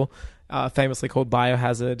first title, famously called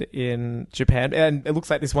Biohazard in Japan. And it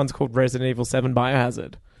looks like this one's called Resident Evil 7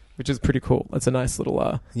 Biohazard, which is pretty cool. That's a nice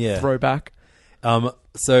little throwback.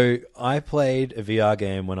 So I played a VR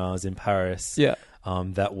game when I was in Paris. Yeah.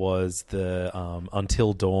 That was the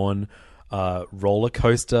Until Dawn roller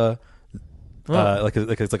coaster.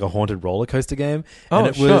 It's like a haunted roller coaster game. And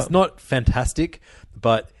it was not fantastic,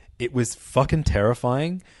 but it was fucking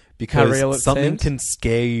terrifying because something can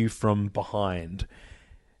scare you from behind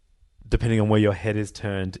depending on where your head is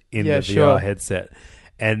turned in the VR headset.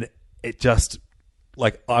 And it just,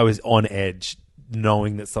 I was on edge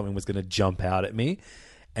knowing that something was going to jump out at me.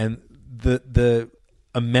 And the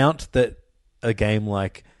amount that a game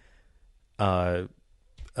like fucking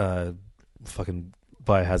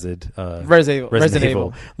Biohazard, Resident Evil.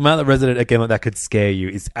 The amount that a game like that could scare you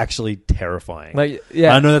is actually terrifying. I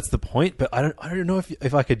know that's the point, but I don't know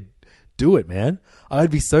if I could do it, man.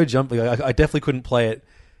 I'd be so jumpy. I definitely couldn't play it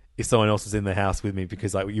if someone else was in the house with me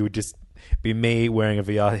because you would just be me wearing a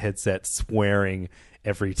VR headset swearing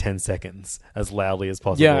every 10 seconds as loudly as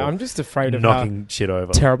possible. Yeah, I'm just afraid of knocking shit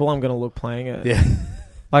over. Terrible I'm going to look playing it. Yeah.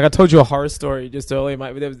 Like I told you a horror story just earlier,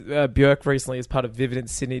 mate. There was, Björk recently, as part of Vivid in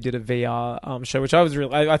Sydney, did a VR show, which I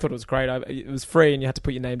thought it was great. It was free and you had to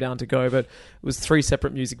put your name down to go, but it was 3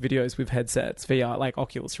 separate music videos with headsets, VR, like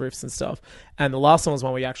Oculus Rifts and stuff. And the last one was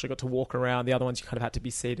one where you actually got to walk around. The other ones you kind of had to be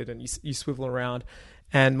seated and you swivel around.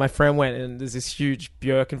 And my friend went and there's this huge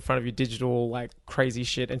Björk in front of you, digital, like crazy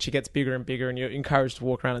shit. And she gets bigger and bigger and you're encouraged to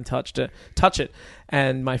walk around and touch it.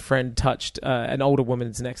 And my friend touched an older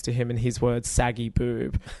woman's next to him, in his words, saggy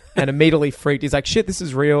boob. And immediately freaked. He's like, shit, this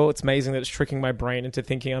is real. It's amazing that it's tricking my brain into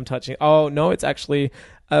thinking I'm touching. Oh, no, it's actually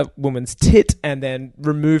a woman's tit. And then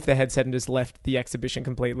removed the headset and just left the exhibition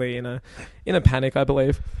completely in a panic, I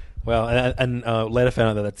believe. Well, and later found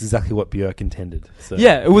out that that's exactly what Björk intended. So.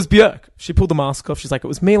 Yeah, it was Björk. She pulled the mask off. She's like, it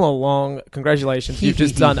was me all along. Congratulations. You've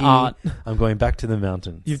just done art. I'm going back to the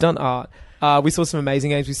mountains. You've done art. We saw some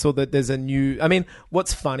amazing games. We saw that there's a new... I mean,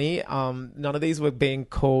 what's funny, none of these were being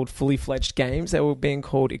called fully fledged games. They were being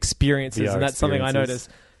called experiences. VR and that's something I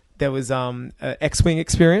noticed. There was an X-Wing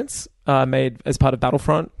experience made as part of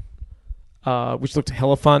Battlefront. Which looked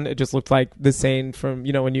hella fun. It just looked like the scene from,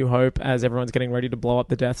 A New Hope as everyone's getting ready to blow up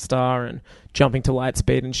the Death Star and jumping to light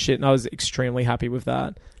speed and shit. And I was extremely happy with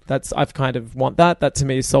that. I've kind of want that. That to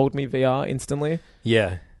me sold me VR instantly.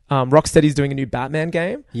 Yeah. Rocksteady's doing a new Batman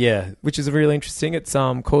game. Yeah. Which is really interesting. It's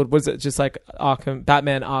called, was it just like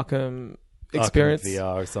Batman Arkham Experience? Arkham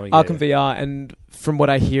VR or something. Arkham VR. And from what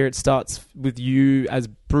I hear, it starts with you as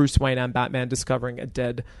Bruce Wayne and Batman discovering a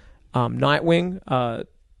dead Nightwing,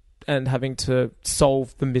 and having to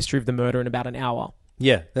solve the mystery of the murder in about an hour.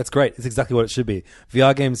 Yeah, that's great. It's exactly what it should be.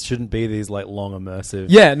 VR games shouldn't be these long immersive.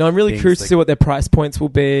 Yeah, no, I'm really curious to see what their price points will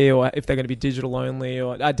be, or if they're going to be digital only.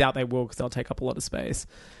 Or I doubt they will because they'll take up a lot of space.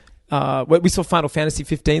 We saw Final Fantasy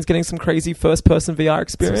 15's getting some crazy first-person VR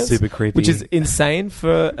experience, super creepy, which is insane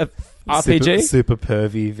for a RPG. Super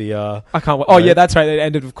pervy VR. I can't wait. Oh yeah, that's right. It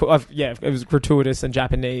ended with it was gratuitous and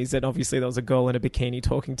Japanese, and obviously there was a girl in a bikini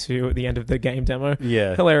talking to you at the end of the game demo.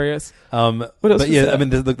 Yeah, hilarious. What else? But yeah, there? I mean,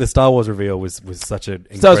 the Star Wars reveal was such an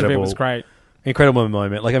incredible. Star Wars reveal was great. Incredible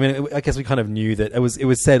moment. Like, I mean, I guess we kind of knew that it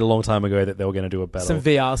was said a long time ago that they were going to do some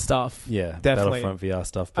VR stuff. Yeah, definitely Battlefront VR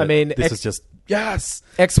stuff. But I mean, this was just yes.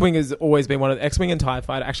 X-Wing has always been one of X-Wing and TIE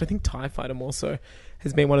Fighter. Actually, I think TIE Fighter more so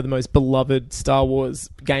has been one of the most beloved Star Wars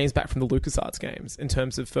games back from the LucasArts games in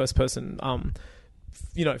terms of first-person,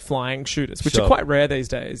 flying shooters, which are quite rare these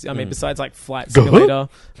days. I mean, besides like Flight Simulator.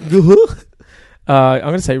 I'm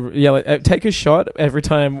going to say, take a shot every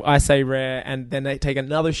time I say rare, and then they take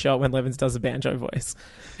another shot when Levins does a banjo voice.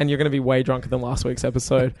 And you're going to be way drunker than last week's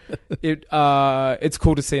episode. It's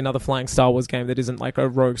cool to see another flying Star Wars game that isn't like a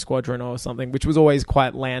Rogue Squadron or something, which was always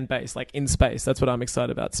quite land-based, like in space. That's what I'm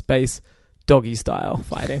excited about. Space, doggy style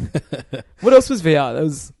fighting. What else was VR?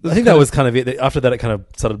 I think that was kind of it. After that, it kind of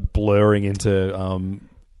started blurring into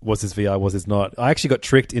was this VR, was this not? I actually got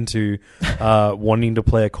tricked into wanting to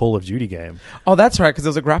play a Call of Duty game. Oh, that's right, because there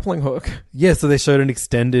was a grappling hook. Yeah, so they showed an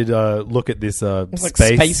extended look at this It's like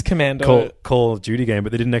Space Commando. Call of Duty game,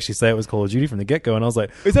 but they didn't actually say it was Call of Duty from the get-go, and I was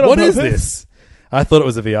like, Is that on what is purpose? this? I thought it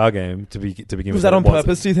was a VR game to begin with. Was that on but it wasn't.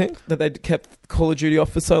 purpose, do you think? That they kept Call of Duty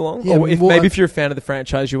off for so long? Yeah, or if, well, maybe if you're a fan of the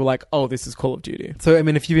franchise, you were like, oh, this is Call of Duty. So, I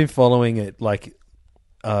mean, if you've been following it, like,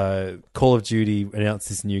 Call of Duty announced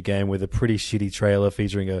this new game with a pretty shitty trailer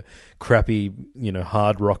featuring a crappy,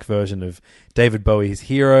 hard rock version of David Bowie's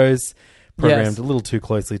Heroes, programmed Yes. a little too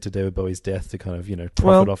closely to David Bowie's death to kind of,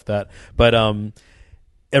 profit off that. But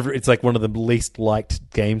it's like one of the least liked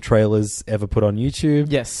game trailers ever put on YouTube.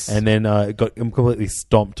 Yes. And then it got completely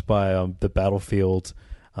stomped by the Battlefield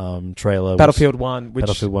trailer. Battlefield 1,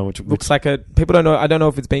 which looks like people don't know. I don't know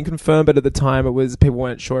if it's been confirmed, but at the time people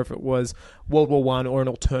weren't sure if it was World War One or an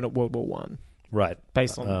alternate World War One. Right.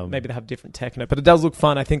 Based on maybe they have different tech in it, but it does look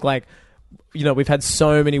fun. I think we've had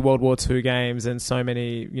so many World War II games and so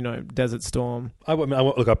many Desert Storm. I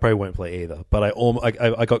probably won't play either, but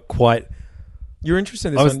I got quite. You're interested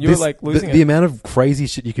in this one. You were losing it. The amount of crazy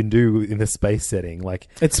shit you can do in the space setting, like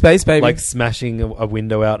it's space, baby. Like smashing a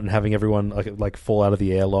window out and having everyone like fall out of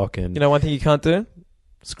the airlock, and one thing you can't do,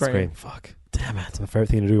 scream. Fuck, damn it! It's my favorite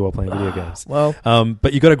thing to do while playing video games. Well,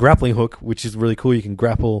 but you got a grappling hook, which is really cool. You can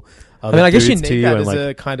grapple. I guess you need that as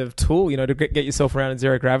a kind of tool, to get yourself around in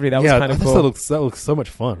zero gravity. That was kind of cool. That looks so much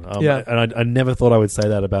fun. And I never thought I would say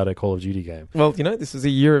that about a Call of Duty game. Well, this was a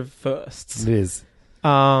year of firsts. It is.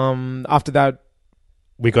 After that.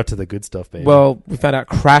 We got to the good stuff, baby. Well, we found out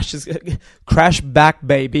Crash back,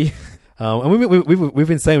 baby. And we've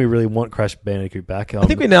been saying we really want Crash Bandicoot back. I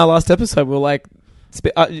think in our last episode we were like,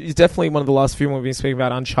 it's definitely one of the last few when we've been speaking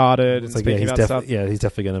about Uncharted and speaking about stuff. Yeah, he's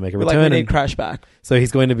definitely going to make a we're return. Like, we need Crash back. So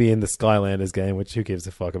he's going to be in the Skylanders game, which who gives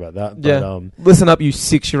a fuck about that? Yeah. Listen up, you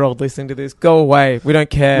 6-year-old listening to this. Go away. We don't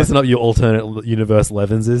care. Listen up, you alternate universe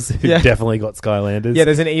Levinses who definitely got Skylanders. Yeah,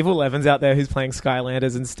 there's an evil Levins out there who's playing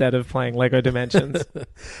Skylanders instead of playing Lego Dimensions. We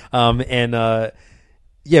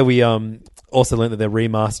also learned that they're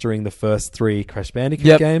remastering the first 3 Crash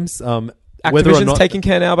Bandicoot games. Activision's taking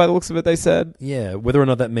care now by the looks of it, they said. Yeah, whether or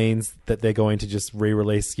not that means that they're going to just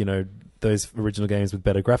re-release, those original games with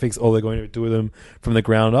better graphics, or they're going to do them from the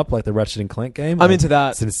ground up like the Ratchet & Clank game. I'm into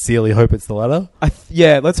that. Sincerely hope it's the latter.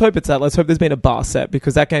 Let's hope it's that. Let's hope there's been a bar set,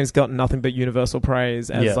 because that game's gotten nothing but universal praise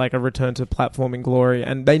as like a return to platforming glory,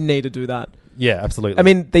 and they need to do that. Yeah, absolutely. I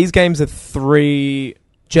mean, these games are 3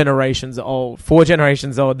 generations old, 4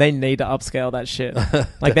 generations old. They need to upscale that shit.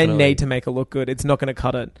 They need to make it look good. It's not going to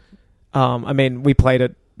cut it. We played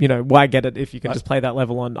it. Why get it if you can just play that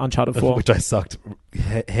level on Uncharted 4? Which I sucked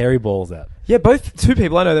hairy balls at. Yeah, both 2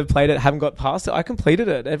 people I know that have played it haven't got past it. I completed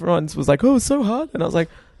it. Everyone was like, oh, it's so hard. And I was like,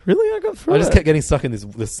 really? I got through it? I just kept getting stuck in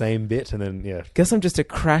the same bit, and then, Guess I'm just a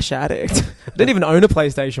Crash addict. I didn't even own a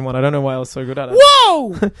PlayStation 1. I don't know why I was so good at it.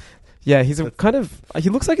 Whoa! Yeah, he's he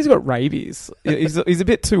looks like he's got rabies. He's a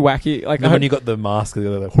bit too wacky. When you got the mask,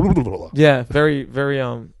 yeah, very,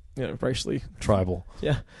 very, racially tribal.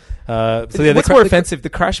 Yeah. What's more offensive, the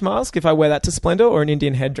Crash mask if I wear that to Splendor, or an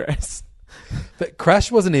Indian headdress? But Crash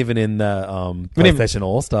wasn't even in the PlayStation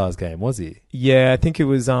All-Stars game, was he? Yeah, I think it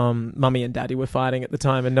was Mummy and Daddy were fighting at the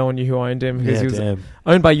time, and no one knew who owned him because he was damn.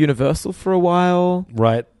 owned by Universal for a while.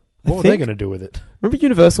 Right. What were they going to do with it? Remember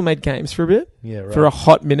Universal made games for a bit? Yeah, right. For a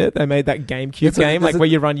hot minute, they made that GameCube game, where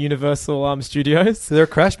you run Universal Studios. So there are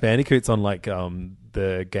Crash Bandicoots on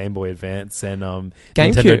the Game Boy Advance and GameCube.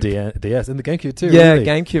 Nintendo DS and the GameCube too. Yeah, really.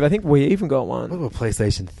 GameCube. I think we even got one. What were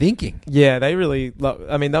PlayStation thinking? Yeah, they really.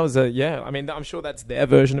 that was I'm sure that's their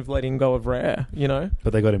version of letting go of Rare.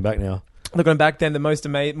 But they got him back now. They got him back then. The most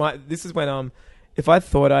amazing. This is when if I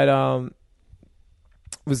thought I'd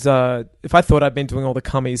if I thought I'd been doing all the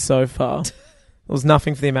cummies so far, there was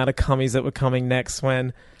nothing for the amount of cummies that were coming next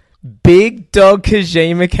when Big Dog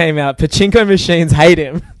Kojima came out. Pachinko machines hate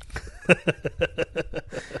him.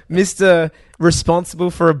 Mr.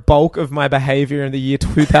 Responsible for a bulk of my behavior in the year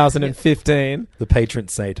 2015. The patron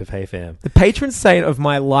saint of Hey Fam. The patron saint of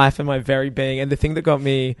my life and my very being. And the thing that got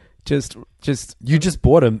me just you just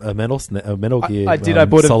bought a Metal Gear. I did. I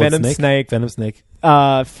bought a Venom Snake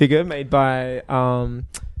figure made by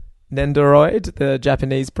Nendoroid, the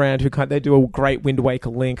Japanese brand. They do a great Wind Waker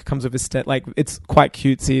Link. Comes with it's quite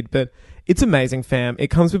cutesy, but it's amazing, fam.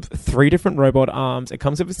 It comes with 3 different robot arms. It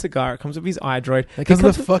comes with a cigar. It comes with his iDroid. It comes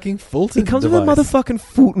with a fucking Fulton. It comes with a motherfucking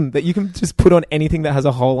Fulton that you can just put on anything that has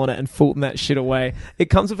a hole on it and Fulton that shit away.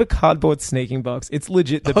 It comes with a cardboard sneaking box. It's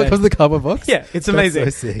legit the best. It comes with the cardboard box? Yeah, it's amazing.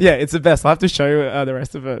 That's so sick. Yeah, it's the best. I'll have to show you the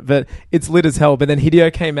rest of it. But it's lit as hell. But then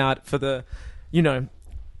Hideo came out for the,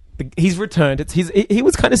 he's returned. He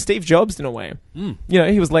was kind of Steve Jobs in a way. You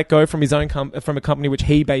know, he was let go from his own from a company which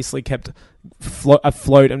he basically kept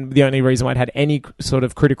afloat, and the only reason why it had any sort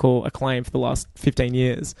of critical acclaim for the last 15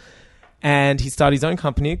 years. And he started his own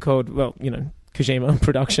company called, well, you know, Kojima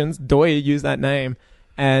Productions. Doi used that name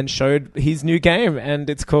and showed his new game, and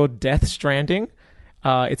it's called Death Stranding.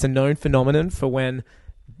 It's a known phenomenon for when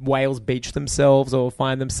whales beach themselves or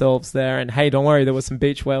find themselves there. And hey, don't worry, there were some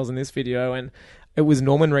beach whales in this video. And it was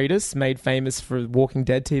Norman Reedus, made famous for Walking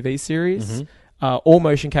Dead TV series. All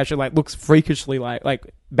motion capture, like looks freakishly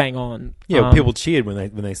like bang on. Yeah, people cheered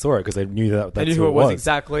when they saw it because they knew that's they knew who who it was.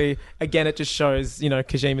 Exactly. Again, it just shows, you know,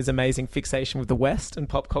 Kojima's amazing fixation with the West and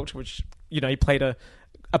pop culture, which, you know, he played a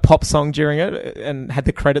pop song during it and had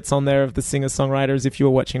the credits on there of the singer-songwriter as if you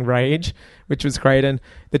were watching Rage, which was great. And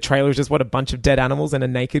the trailer was just a bunch of dead animals and a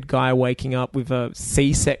naked guy waking up with a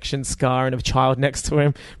C-section scar and a child next to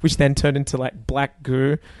him, which then turned into like black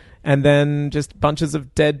goo. And then just bunches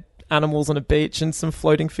of dead animals on a beach and some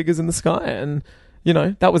floating figures in the sky. And, you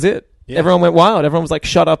know, that was it. Yeah. Everyone went wild. Everyone was like,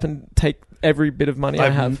 shut up and take every bit of money I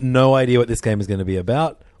have. No idea what this game is going to be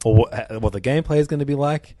about. Or what the gameplay is going to be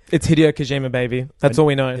like. It's Hideo Kojima, baby. That's all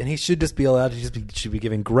we know. And he should just be allowed to should be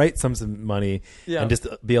given great sums of money and just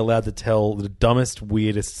be allowed to tell the dumbest,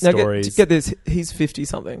 weirdest stories. Get this, he's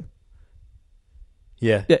 50-something.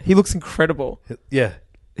 Yeah. Yeah, he looks incredible. Yeah.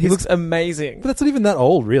 He looks amazing. But that's not even that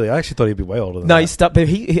old, really. I actually thought he'd be way older than that. No, he stuck. But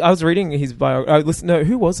I was reading his bio.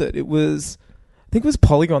 Who was it? It was, I think it was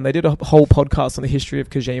Polygon. They did a whole podcast on the history of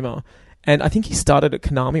Kojima. And I think he started at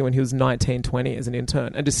Konami when he was 19, 20 as an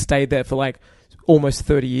intern and just stayed there for like almost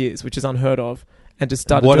 30 years, which is unheard of. And just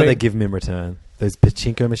started What do they give him in return? Those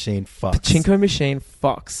pachinko machine fucks. Pachinko machine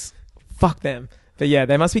fucks. Fuck them. But yeah,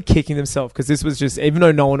 they must be kicking themselves because this was just, even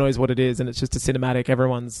though no one knows what it is and it's just a cinematic,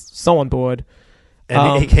 everyone's so on board.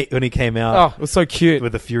 And when he came out... Oh, it was so cute.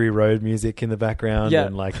 With the Fury Road music in the background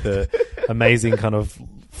and like the amazing kind of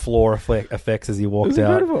floor effects as he walked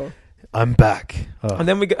out. Incredible. I'm back. Oh. And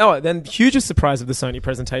then then hugest surprise of the Sony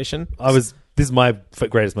presentation. This is my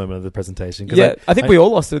greatest moment of the presentation. Yeah, I think we all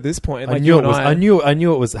lost it at this point. I knew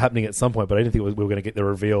it was happening at some point, but I didn't think we were going to get the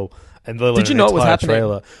reveal. And did you know it was happening?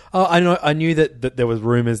 Trailer. I knew that there was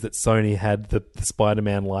rumors that Sony had the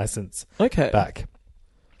Spider-Man license back.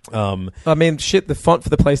 I mean, shit, the font for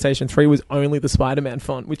the PlayStation 3 was only the Spider-Man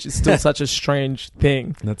font, which is still such a strange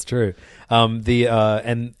thing. That's true. We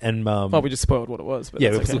just spoiled what it was. But yeah,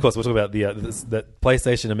 of course, we'll talk about that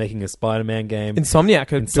PlayStation are making a Spider-Man game. Insomniac,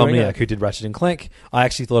 who did Ratchet and Clank. I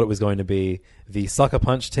actually thought it was going to be the Sucker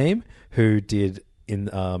Punch team who did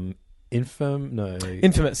Infamous.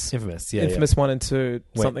 Yeah, Infamous 1 and 2,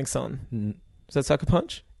 something son. Is that Sucker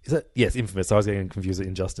Punch? Is it? Yes, Infamous. I was getting confused with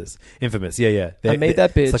Injustice. Infamous. Yeah. I made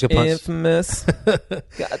that bitch. Infamous.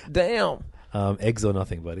 God damn. Eggs or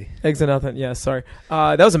nothing, buddy. Eggs or nothing. Yeah, sorry.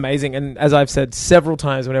 That was amazing. And as I've said several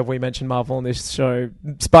times whenever we mention Marvel on this show,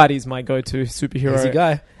 Spidey's my go-to superhero. Easy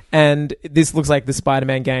guy. And this looks like the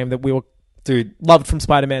Spider-Man game that we were loved from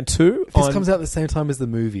Spider-Man 2. This comes out at the same time as the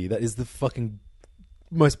movie. That is the fucking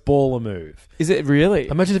most baller move. Is it really?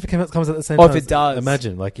 Imagine if it comes out at the same time. If it does.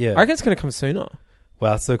 Imagine, I reckon it's going to come sooner.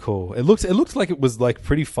 Wow, that's so cool. It looked like it was like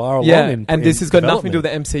pretty far along. Yeah, and this has got nothing to do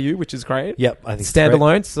with the MCU, which is great. Yep, I think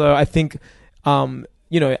standalone. So I think,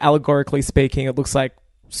 allegorically speaking, it looks like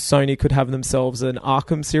Sony could have themselves an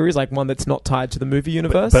Arkham series, like one that's not tied to the movie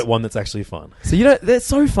universe, but one that's actually fun. So they're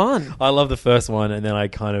so fun. I love the first one, and then I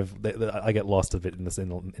get lost a bit in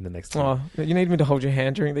the next one. Oh, you need me to hold your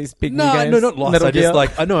hand during these big new games? No, not lost.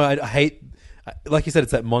 I hate. Like you said,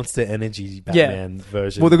 it's that Monster Energy Batman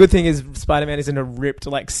version. Well, the good thing is Spider-Man is in a ripped,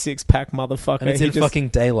 like, six-pack motherfucker. And it's in fucking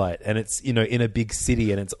daylight, and it's, in a big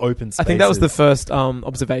city, and it's open spaces. I think that was the first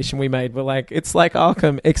observation we made. We're like, it's like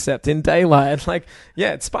Arkham, except in daylight. Like,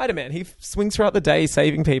 yeah, it's Spider-Man. He swings throughout the day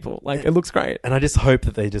saving people. Like, it looks great. And I just hope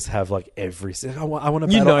that they just have, like, every... I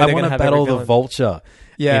want to battle the Vulture.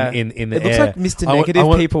 Yeah, in the it looks like Mr.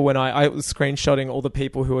 Negative people when I was screenshotting all the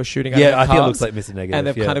people who are shooting. Yeah, I think it looks like Mr. Negative, and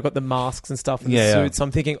they've kind of got the masks and stuff and the suits. So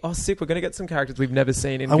I'm thinking, oh, sick, we're going to get some characters we've never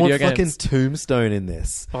seen in video games. I want fucking Tombstone in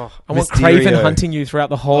this. Oh, I want Craven hunting you throughout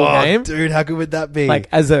the whole game. Dude, how good would that be? Like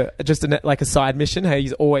as a side mission. Hey,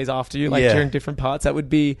 he's always after you, like during different parts. That would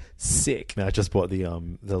be sick. Man, I just bought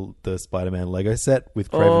the Spider-Man Lego set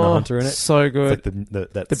with Craven the Hunter in it. So good.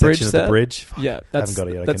 It's like the section of the bridge. Yeah, I haven't got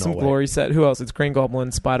it yet. That's some glory set. Who else? It's Green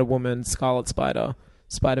Goblin, Spider-Woman, Scarlet Spider,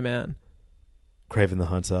 Spider-Man, Craven the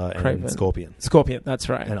Hunter, and Scorpion. Scorpion, that's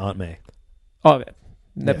right. And Aunt May. Oh,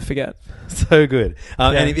 Never forget. So good.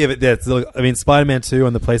 Spider-Man 2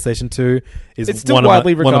 on the PlayStation 2 is It's still one of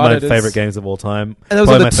widely my regarded favorite as- all time. And that was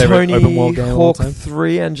Probably on the my favorite open world Tony game of all Hawk time.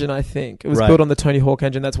 3 engine, I think. It was Right. built on the Tony Hawk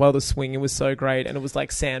engine. That's why the swinging was so great. And it was like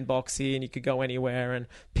sandboxy and you could go anywhere and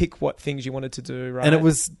pick what things you wanted to do, right? And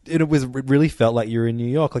it really felt like you're in New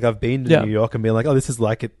York. Like I've been to New York and been like, oh, this is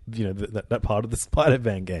like it, that part of the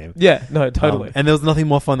Spider-Man game. Yeah, no, totally. And there was nothing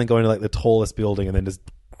more fun than going to like the tallest building and then just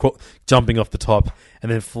jumping off the top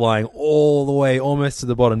and then flying all the way almost to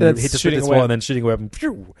the bottom, and hit this wall and then shooting away and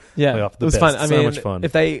phew, yeah, way off. it was best. fun. I so mean, much fun.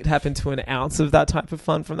 if they happened to an ounce of that type of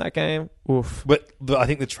fun from that game, oof. But I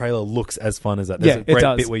think the trailer looks as fun as that. Yeah, There's it a great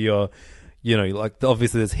does. bit where you're, like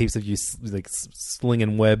obviously there's heaps of you like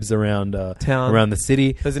slinging webs around Town. around the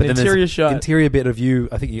city. There's But an then interior shot. interior bit of you.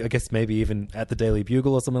 I guess maybe even at the Daily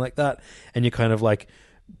Bugle or something like that, and you're kind of like,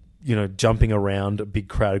 jumping around a big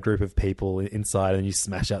crowded group of people inside, and you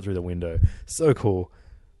smash out through the window. So cool.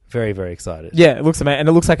 Very, very excited. Yeah, it looks amazing. And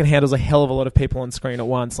it looks like it handles a hell of a lot of people on screen at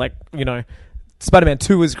once. Like, Spider-Man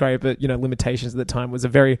 2 was great, but, limitations at the time was a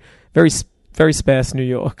very, very, very sparse New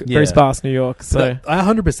York. Yeah. Very sparse New York. So I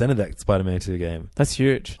 100%ed that Spider-Man 2 game. that's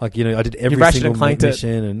huge. Like, I did every Ratchet single and Clanked it.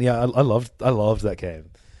 mission, and I loved that game.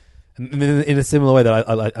 And in a similar way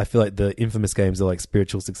that I feel like the Infamous games are like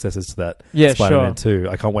spiritual successors to that Spider-Man 2.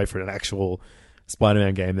 I can't wait for an actual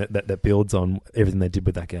Spider-Man game that builds on everything they did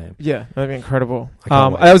with that game. Yeah, that'd be incredible. I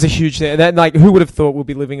can't wait. That was a huge thing. That, who would have thought we'd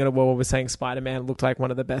be living in a world where we're saying Spider-Man looked like one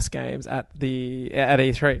of the best games at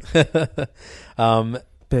E3.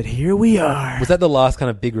 But here we are. Was that the last kind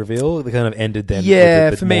of big reveal? That kind of ended then?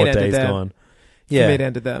 Yeah, with for me it more ended days there. gone. For Yeah, me, it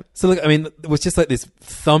ended that. So look, I mean, it was just like this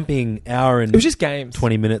thumping hour and It was just games.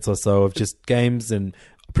 20 minutes or so of just games, and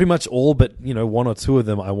pretty much all but one or two of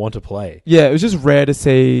them I want to play. Yeah, it was just rare to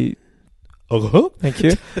see. Thank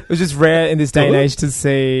you. It was just rare in this day and age to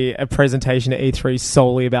see a presentation at E3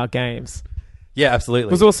 solely about games. Yeah, absolutely.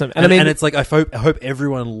 It was awesome. And, I mean, and it's like I hope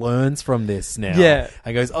everyone learns from this now. Yeah.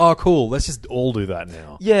 And goes, oh, cool. Let's just all do that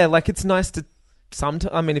now. yeah, like it's nice to.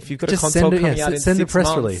 I mean, if you've got Just a console send it- coming yeah, out in send a 6 press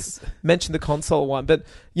months, release. mention the console one. But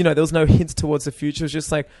there was no hints towards the future. It was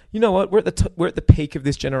just like, you know what? We're at the peak of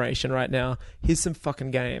this generation right now. Here's some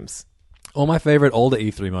fucking games. All my favorite older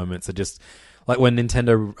E3 moments are just like when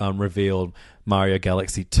Nintendo revealed Mario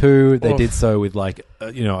Galaxy 2. They did so with like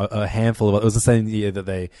a handful of. It was the same year that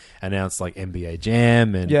they announced like NBA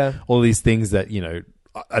Jam and all these things that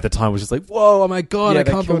at the time was just like, whoa, oh my god, Yeah, I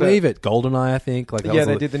they can't killed believe it. GoldenEye, I think. Like that was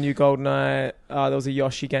They did the new GoldenEye. There was a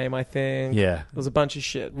Yoshi game, I think. Yeah. There was a bunch of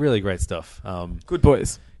shit. really great stuff. Good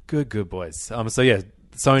boys. Good boys. So yeah,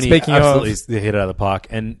 Sony Speaking absolutely hit it out of the park,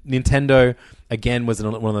 and Nintendo again was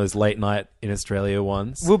one of those late night in Australia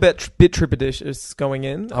ones. A little bit trepidatious going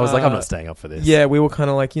in. I was like, I'm not staying up for this. Yeah, we were kind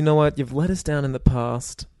of like, you know what? You've let us down in the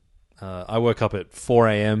past. I woke up at 4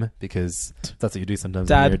 a.m. because that's what you do sometimes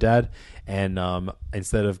Dad. when you're a dad. And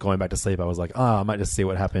instead of going back to sleep, I was like, I might just see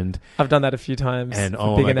what happened. I've done that a few times. And for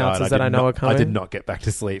oh big my announcers god, that I know are coming. I did not get back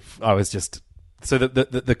to sleep. I was just so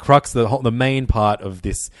the crux, the main part of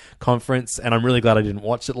this conference, and I'm really glad I didn't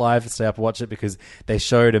watch it live, stay up and watch it, because they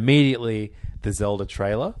showed immediately the Zelda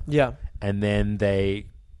trailer. Yeah. And then they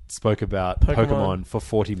spoke about Pokemon. Pokemon for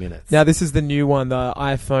 40 minutes. Now, this is the new one, the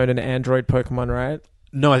iPhone and Android Pokemon, right?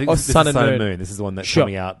 No, I think this is Sun Sun and and Moon. Moon. This is the one that's Sure.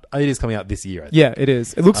 coming out. It is coming out this year, I think. Yeah, it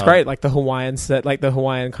is. It looks great, like the Hawaiian set, like the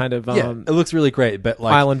Hawaiian kind of Yeah, it looks really great, but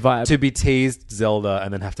like island vibe. to be teased Zelda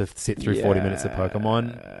and then have to sit through 40 minutes of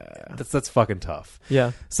Pokemon, that's fucking tough.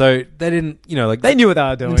 Yeah. So they didn't, They knew what they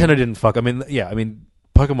were doing. Nintendo didn't fuck. I mean,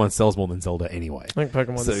 Pokemon sells more than Zelda anyway. I think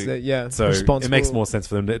Pokemon's So responsible. it makes more sense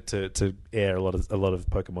for them to air a lot of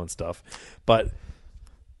Pokemon stuff. But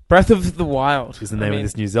Breath of the Wild is the name of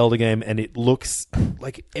this new Zelda game, and it looks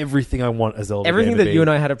like everything I want a Zelda everything game to that be. you and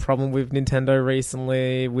I had a problem with Nintendo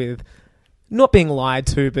recently, with not being lied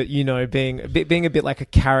to, but being a bit like a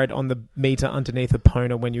carrot on the meter underneath a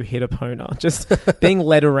Pona when you hit a Pona, just being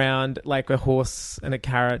led around like a horse and a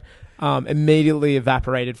carrot, immediately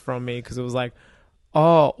evaporated from me, because it was like,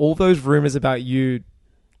 oh, all those rumors about you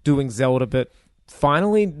doing Zelda, but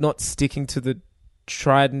finally not sticking to the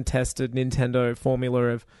tried and tested Nintendo formula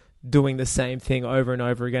of doing the same thing over and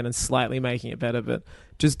over again and slightly making it better, but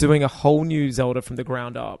just doing a whole new Zelda from the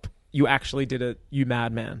ground up. You actually did it, you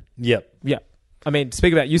madman. Yep. Yeah. I mean,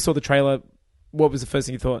 speak about, you saw the trailer. What was the first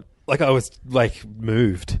thing you thought? Like, I was like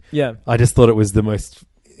moved. Yeah. I just thought it was the most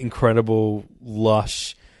incredible,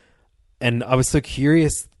 lush, and I was so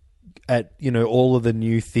curious at all of the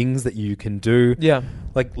new things that you can do. Yeah.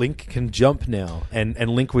 Like Link can jump now, and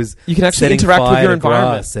Link was You can actually setting interact with fire your to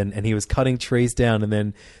environment. grass, and he was cutting trees down and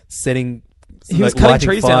then setting He was like, cutting lighting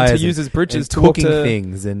trees down to fires use as bridges and to walk cooking to-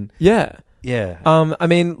 things, and Yeah. Yeah. I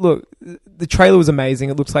mean, look, the trailer was amazing.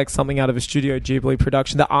 It looks like something out of a Studio Ghibli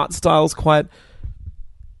production. The art style's quite...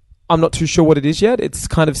 I'm not too sure what it is yet. It's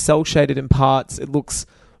kind of cel-shaded in parts. It looks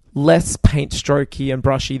less paint strokey and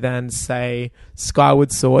brushy than, say,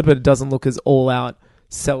 Skyward Sword, but it doesn't look as all-out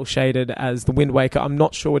cel-shaded as the Wind Waker. I'm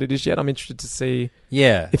not sure what it is yet. I'm interested to see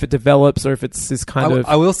if it develops or if it's this kind of...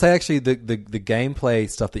 I will say, actually, the gameplay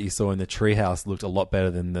stuff that you saw in the treehouse looked a lot better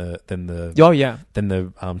than the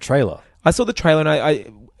trailer. I saw the trailer and I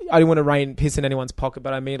didn't want to rain piss in anyone's pocket,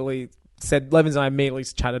 but I immediately said, Levins and I immediately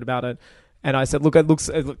chatted about it. And I said, look,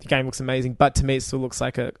 the game looks amazing, but to me it still looks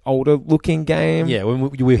like an older looking game. Yeah,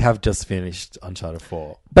 we have just finished Uncharted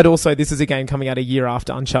 4. But also, this is a game coming out a year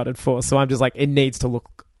after Uncharted 4, so I'm just like, it needs to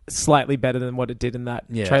look slightly better than what it did in that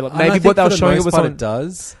trailer. Maybe what they were showing it was on... it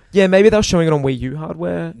does. Yeah, maybe they were showing it on Wii U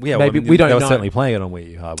hardware. Yeah, maybe we don't know. They were certainly playing it on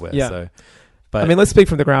Wii U hardware. Yeah. So, but I mean, let's speak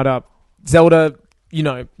from the ground up. Zelda,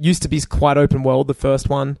 used to be quite open world, the first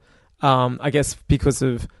one. I guess because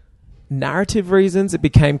of narrative reasons, it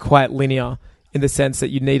became quite linear in the sense that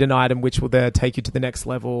you need an item which will there take you to the next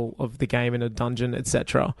level of the game in a dungeon,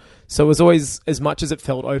 etc. So it was always, as much as it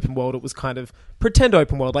felt open world, it was kind of pretend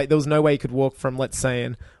open world. Like there was no way you could walk from, let's say,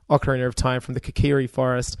 in Ocarina of Time, from the Kokiri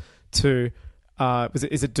Forest to,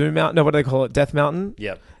 is it Doom Mountain? No, what do they call it? Death Mountain?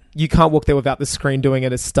 Yep. You can't walk there without the screen doing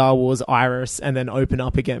it as Star Wars Iris and then open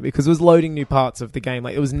up again because it was loading new parts of the game.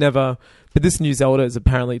 Like it was never... But this new Zelda is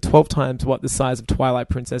apparently 12 times the size of Twilight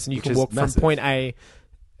Princess, and you can walk from point A,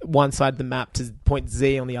 one side of the map, to point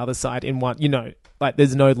Z on the other side in one... like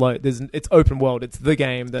there's no load. It's open world. It's the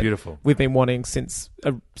game that beautiful we've been wanting since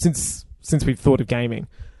we've thought of gaming.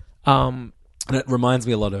 And it reminds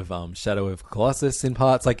me a lot of Shadow of Colossus in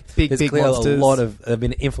parts. Like big monsters. They've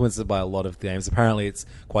been influenced by a lot of games. Apparently, it's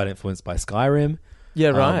quite influenced by Skyrim. Yeah,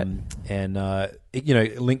 right.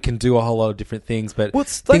 Link can do a whole lot of different things, but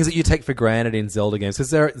things that you take for granted in Zelda games,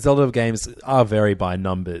 because Zelda games are very by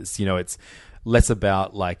numbers. It's less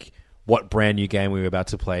about like what brand new game we were about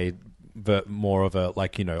to play, but more of a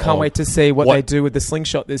can't wait to see what they do with the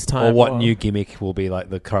slingshot this time, or what new gimmick will be like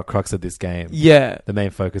the crux of this game. Yeah, the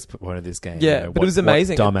main focus point of this game. Yeah, but it was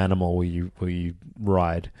amazing. What dumb animal will you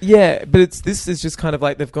ride? Yeah, but this is just kind of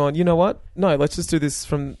like they've gone, you know what? No, let's just do this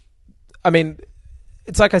from. I mean,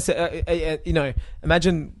 it's like I said,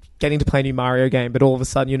 imagine getting to play a new Mario game, but all of a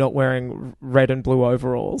sudden you're not wearing red and blue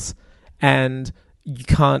overalls, and you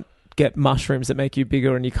can't get mushrooms that make you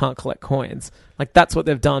bigger, and you can't collect coins. Like that's what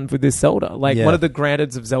they've done with this Zelda. Like one of the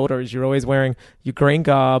grandeurs of Zelda is you're always wearing your green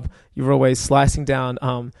garb, you're always slicing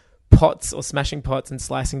down pots or smashing pots and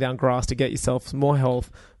slicing down grass to get yourself more health,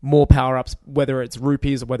 more power-ups, whether it's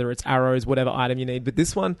rupees or whether it's arrows, whatever item you need. But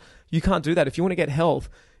this one, you can't do that. If you want to get health,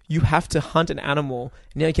 you have to hunt an animal.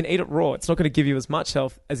 Now you can eat it raw. It's not going to give you as much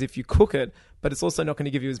health as if you cook it, but it's also not going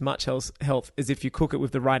to give you as much health as if you cook it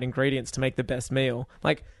with the right ingredients to make the best meal.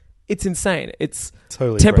 Like, it's insane. It's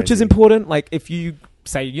totally temperature's crazy. Important. Like if you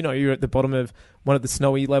say, you're at the bottom of one of the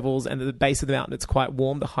snowy levels and at the base of the mountain it's quite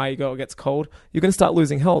warm, the higher you go it gets cold, you're going to start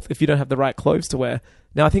losing health if you don't have the right clothes to wear.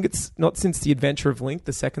 Now I think it's not since The Adventure of Link,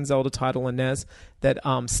 the second Zelda title in NES, that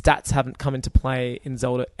stats haven't come into play in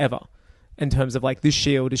Zelda ever, in terms of like this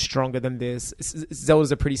shield is stronger than this.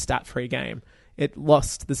 Zelda's a pretty stat-free game. It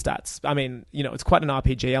lost the stats. I mean, it's quite an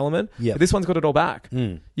RPG element, but this one's got it all back.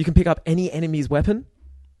 You can pick up any enemy's weapon.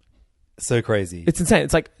 So crazy. It's insane.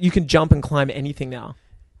 It's like you can jump and climb anything now.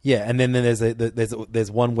 Yeah, and then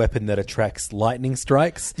there's one weapon that attracts lightning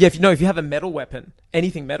strikes. Yeah, if you have a metal weapon,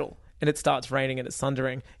 anything metal, and it starts raining and it's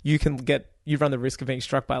thundering, you run the risk of being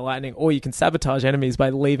struck by lightning, or you can sabotage enemies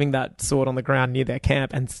by leaving that sword on the ground near their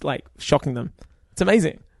camp and like shocking them. It's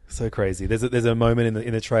amazing. So crazy. There's a moment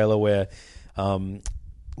in the trailer where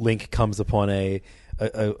Link comes upon a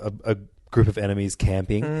group of enemies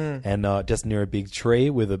camping and just near a big tree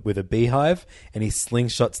with a beehive, and he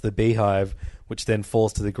slingshots the beehive, which then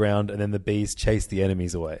falls to the ground, and then the bees chase the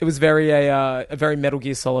enemies away. It was a very Metal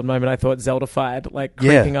Gear Solid moment, I thought, Zelda-fied, like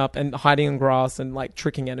creeping up and hiding in grass and like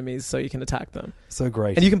tricking enemies so you can attack them. So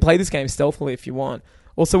great. And you can play this game stealthily if you want.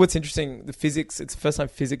 Also, what's interesting, the physics, it's the first time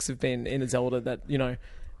physics have been in a Zelda that,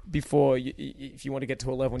 before, if you want to get to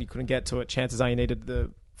a level and you couldn't get to it, chances are you needed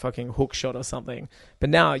the fucking hook shot or something. But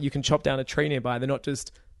now you can chop down a tree nearby. They're not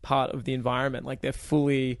just part of the environment. Like they're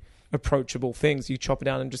fully approachable things. You chop it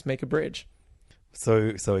down and just make a bridge. So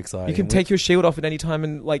exciting. You can take your shield off at any time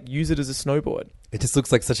and like use it as a snowboard. It just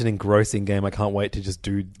looks like such an engrossing game. I can't wait to just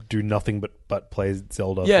do nothing but play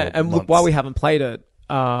Zelda. Yeah, for and months. Look, while we haven't played it,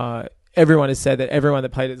 everyone has said that everyone that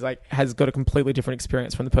played it has got a completely different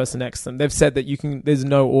experience from the person next to them. They've said that there's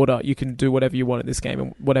no order. You can do whatever you want in this game in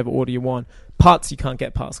whatever order you want. Parts you can't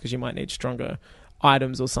get past because you might need stronger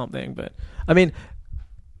items or something. But I mean,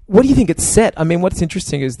 what do you think it's set? I mean, what's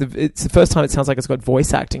interesting is it's the first time it sounds like it's got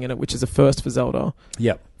voice acting in it, which is a first for Zelda.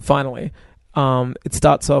 Yep. Finally. It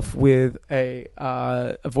starts off with a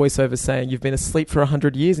voiceover saying, "You've been asleep for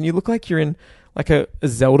 100 years and you look like you're in like a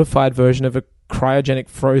Zelda-fied version of a cryogenic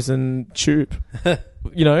frozen tube."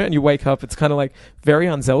 You know, and you wake up, it's kind of like very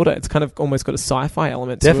un-Zelda. It's kind of almost got a sci-fi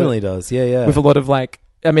element to it. Definitely does. Yeah. With a lot of like,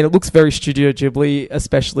 I mean, it looks very Studio Ghibli,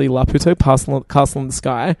 especially Laputo, Castle in the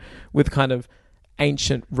Sky, with kind of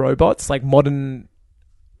ancient robots, like modern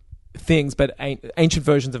things, but ancient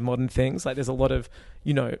versions of modern things. Like there's a lot of,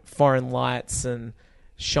 you know, foreign lights and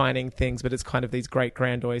shining things, but it's kind of these great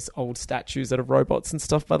grandiose old statues that are robots and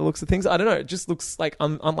stuff by the looks of things. I don't know. It just looks like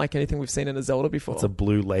unlike anything we've seen in a Zelda before. It's a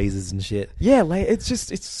blue lasers and shit. Yeah,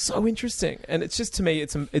 it's so interesting. And it's just, to me, I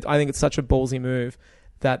think it's such a ballsy move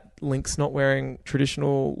that Link's not wearing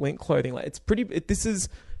traditional Link clothing. Like this is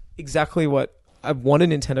exactly what I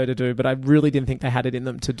wanted Nintendo to do, but I really didn't think they had it in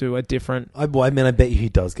them to do a different... I bet you he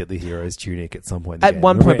does get the hero's tunic at some point. At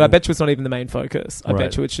one point, but I bet you it's not even the main focus. I Right.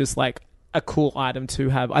 bet you it's just like a cool item to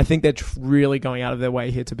have. I think they're really going out of their way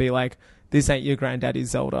here to be like, this ain't your granddaddy's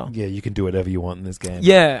Zelda. Yeah, you can do whatever you want in this game.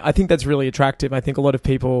 Yeah, I think that's really attractive. I think a lot of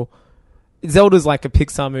people... Zelda's like a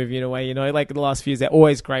Pixar movie in a way, you know? Like the last few years, they're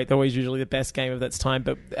always great. They're always usually the best game of its time,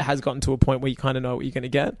 but it has gotten to a point where you kind of know what you're going to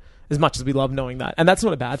get, as much as we love knowing that. And that's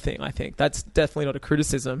not a bad thing, I think. That's definitely not a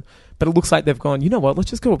criticism. But it looks like they've gone, you know what, let's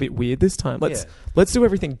just go a bit weird this time. Let's do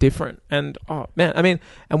everything different. And, oh, man, I mean,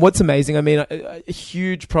 and what's amazing, I mean, a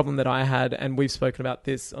huge problem that I had, and we've spoken about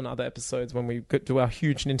this on other episodes when we do our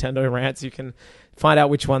huge Nintendo rants. You can find out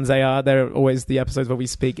which ones they are. They're always the episodes where we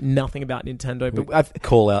speak nothing about Nintendo. But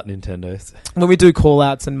call out Nintendos. When we do call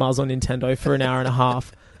outs and muzz on Nintendo for an hour and a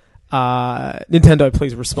half, Nintendo,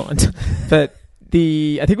 please respond. But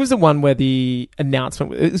I think it was the one where the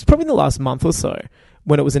announcement, it was probably in the last month or so,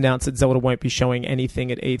 when it was announced that Zelda won't be showing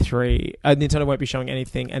anything at E3. Nintendo won't be showing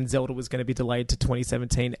anything, and Zelda was going to be delayed to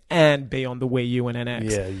 2017 and be on the Wii U and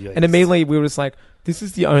NX. Yeah. And immediately we were just like, this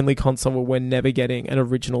is the only console where we're never getting an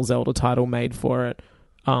original Zelda title made for it,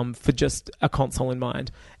 for just a console in mind.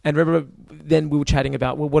 And remember, then we were chatting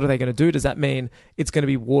about, well, what are they going to do? Does that mean it's going to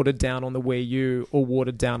be watered down on the Wii U or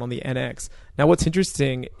watered down on the NX? Now, what's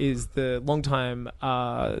interesting is the longtime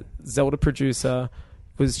Zelda producer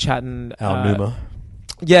was chatting... Aonuma.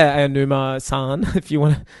 Yeah, Aonuma-san, if you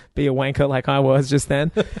want to be a wanker like I was just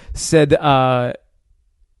then, said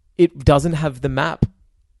it doesn't have the map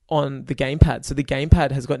on the gamepad. So the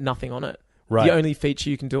gamepad has got nothing on it. Right. The only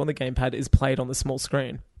feature you can do on the gamepad is play it on the small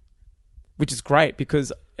screen, which is great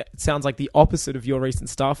because it sounds like the opposite of your recent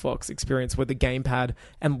Star Fox experience where the gamepad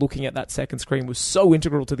and looking at that second screen was so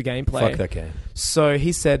integral to the gameplay. Fuck that game. So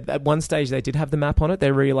he said at one stage they did have the map on it.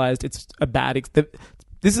 They realized it's a bad...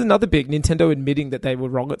 This is another big Nintendo admitting that they were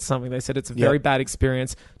wrong at something. They said it's a very bad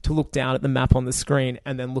experience to look down at the map on the screen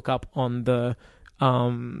and then look up on the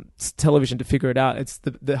television to figure it out. It's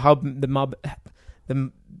the hub,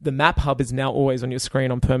 the map hub is now always on your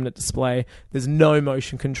screen on permanent display. There's no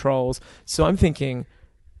motion controls. So I'm thinking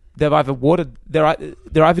they're either doing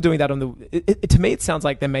that on the... to me, it sounds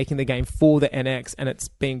like they're making the game for the NX and it's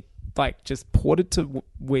being like just ported to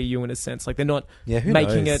Wii U in a sense. Like they're not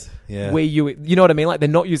making it Wii U. You know what I mean? Like they're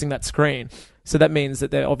not using that screen. So that means that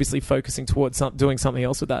they're obviously focusing towards doing something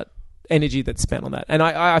else with that energy that's spent on that. And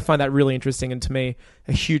I find that really interesting, and to me,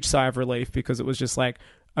 a huge sigh of relief, because it was just like,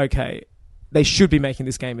 okay, they should be making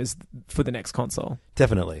this game as for the next console.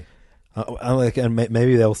 Definitely. And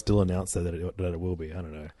maybe they'll still announce that it will be. I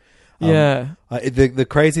don't know. The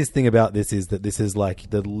craziest thing about this is that this is like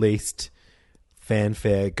the least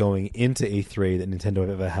fanfare going into E3 that Nintendo have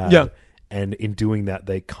ever had. Yeah. And in doing that,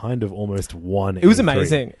 they kind of almost won. It was E3.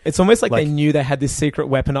 Amazing. It's almost like they knew they had this secret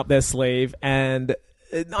weapon up their sleeve, and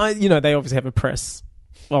they obviously have a press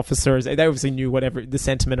officer. They obviously knew whatever the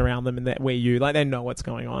sentiment around them in that Wii U. Like they know what's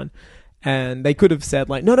going on. And they could have said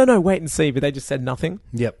like, no, wait and see, but they just said nothing.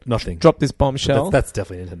 Yep, nothing. Drop this bombshell. That's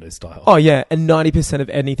definitely Nintendo style. Oh yeah, and 90% of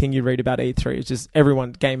anything you read about E3 is just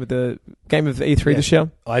everyone game of the E3 this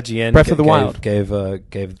year. IGN Breath of the Wild gave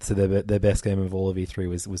so their best game of all of E3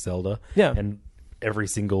 was Zelda. Yeah, and every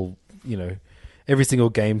single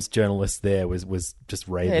games journalist there was just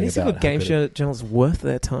raving about any single games journalist worth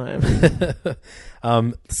their time.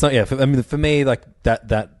 For me, like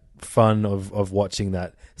that fun of watching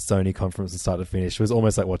that Sony conference from start to finish was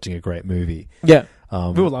almost like watching a great movie. Yeah,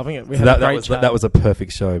 we were loving it. We had a great chat. That was a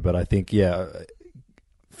perfect show. But I think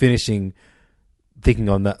thinking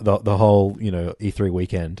on that the whole E3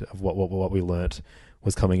 weekend of what we learnt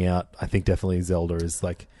was coming out, I think definitely Zelda is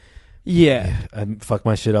like Yeah. And fuck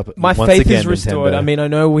my shit up. My once faith again, is restored. Nintendo. I mean, I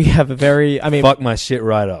know we have a very... I mean, fuck my shit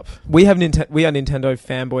right up. we are Nintendo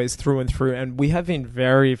fanboys through and through, and we have been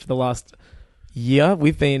for the last year,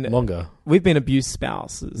 we've been abused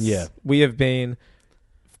spouses. Yeah. We have been...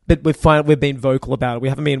 But we've been vocal about it. We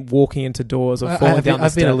haven't been walking into doors or falling down the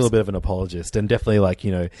I've steps. been a little bit of an apologist and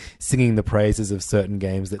definitely singing the praises of certain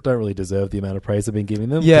games that don't really deserve the amount of praise I've been giving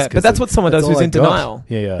them. Yeah, but that's what someone does who's in got. denial.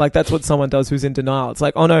 Yeah. Like, that's what someone does who's in denial. It's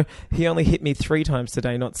like, oh no, he only hit me 3 times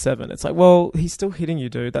today, not 7. It's like, well, he's still hitting you,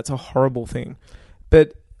 dude. That's a horrible thing.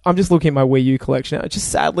 But I'm just looking at my Wii U collection now. It's just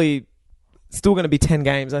sadly still going to be 10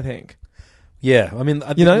 games, I think. Yeah, I mean,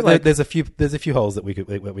 there's a few holes that we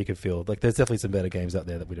could fill. Like, there's definitely some better games out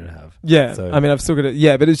there that we don't have. Yeah, so. I mean, I've still got it.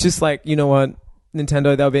 Yeah, but it's just like, you know what,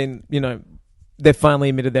 Nintendo, they've finally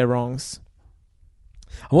admitted their wrongs.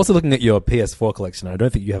 I'm also looking at your PS4 collection. I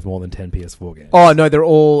don't think you have more than 10 PS4 games. Oh no, they're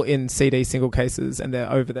all in CD single cases, and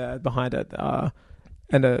they're over there behind it. They're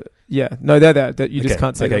there. That you just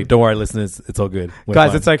can't see. Okay, them. don't worry, listeners. It's all good, guys.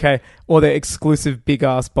 fine. It's okay. Or the exclusive big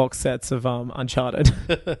ass box sets of Uncharted.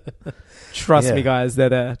 Trust me, guys. They're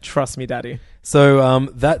there. Trust me, Daddy. So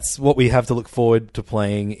that's what we have to look forward to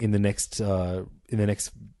playing in the next year,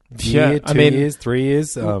 2 years, 3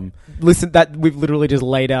 years. Listen, that we've literally just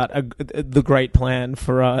laid out the great plan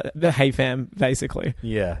for the Hey Fam, basically.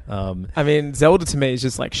 Yeah. I mean, Zelda to me is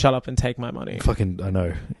just like, shut up and take my money. Fucking, I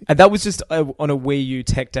know. And that was just on a Wii U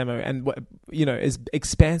tech demo, and as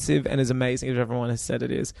expansive and as amazing as everyone has said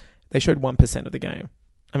it is, they showed 1% of the game.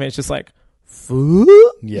 I mean, it's just like,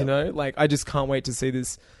 I just can't wait to see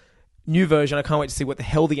this new version. I can't wait to see what the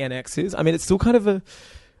hell the NX is. I mean, it's still kind of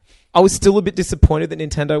I was still a bit disappointed that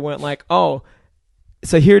Nintendo weren't like, oh,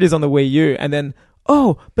 so here it is on the Wii U, and then,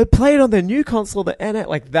 oh, but play it on the new console, the NX.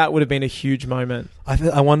 Like, that would have been a huge moment.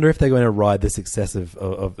 I wonder if they're going to ride the success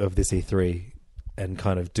of this E3 and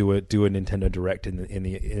kind of do a Nintendo Direct in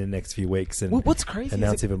the next few weeks and what's crazy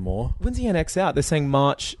announce even more. When's the NX out? They're saying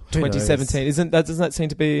March 2017. Doesn't that seem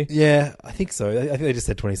to be? Yeah, I think so. I think they just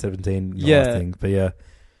said 2017. Last thing, but yeah.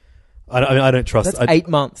 I don't trust. That's 8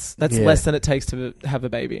 months. That's less than it takes to have a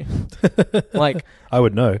baby. Like, I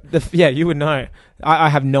would know. You would know. I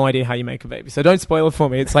have no idea how you make a baby, so don't spoil it for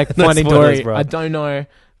me. It's like No Finding spoilers, Dory. bro. I don't know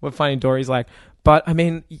what Finding Dory's like, but I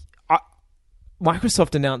mean,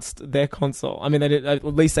 Microsoft announced their console. I mean, at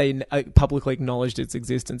least they publicly acknowledged its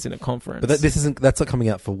existence in a conference. But that's not coming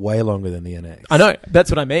out for way longer than the NX. I know.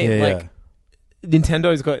 That's what I mean. Yeah,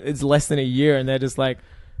 Nintendo's it's less than a year, and they're just like,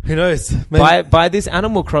 who knows? Buy this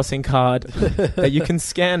Animal Crossing card that you can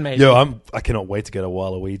scan, maybe. Yo, I cannot wait to get a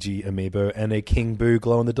Waluigi amiibo and a King Boo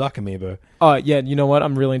glow-in-the-dark amiibo. Oh, yeah, you know what?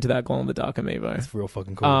 I'm really into that glow-in-the-dark amiibo. It's real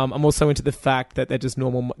fucking cool. I'm also into the fact that they're just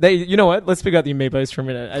normal... You know what? Let's figure out the amiibos for a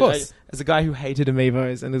minute. Of course. As a guy who hated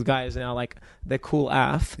amiibos, and this guy is now like, they're cool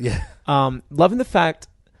AF. Yeah. Loving the fact...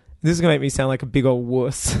 This is going to make me sound like a big old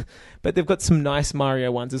wuss, but they've got some nice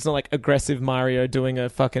Mario ones. It's not like aggressive Mario doing a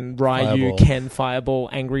fucking Ryu, Ken,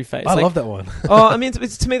 fireball, angry face. I love that one. I mean,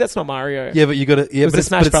 to me, that's not Mario. Yeah, but you got to... Yeah, but it's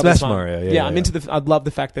Smash Mario. Yeah, I'm into I love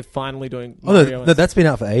the fact they're finally doing Mario. No, that's been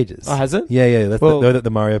out for ages. Oh, has it? Yeah.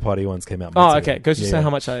 The Mario Party ones came out. Oh, okay. Goes to say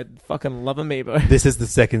how much I fucking love Amiibo. This is the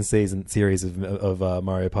second series of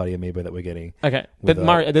Mario Party Amiibo that we're getting. Okay, but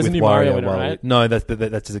there's a new Mario in it, right? No, that's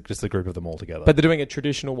just a group of them all together. But they're doing a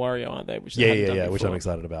traditional Wario, aren't they? Which which I'm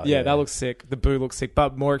excited about. Yeah, that looks sick. The Boo looks sick.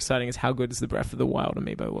 But more exciting is how good does the Breath of the Wild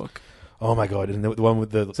Amiibo look? Oh my god! And the one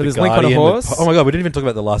with the there's Guardian, Link on a horse. Oh my god! We didn't even talk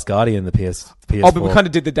about the Last Guardian, the PS4. Oh, but we kind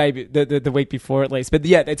of did the week before at least. But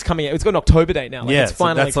yeah, it's coming out. It's got an October date now. It's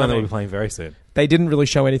finally that's something that we'll be playing very soon. They didn't really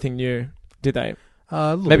show anything new, did they?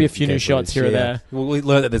 Maybe a few new shots here or there. Well, we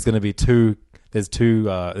learned that there's going to be two. There's two.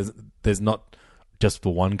 There's not just the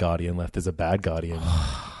one Guardian left. There's a bad Guardian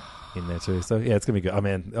in there too. So yeah, it's gonna be good. I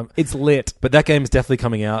mean, it's lit. But that game is definitely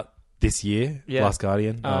coming out this year. Yeah. Last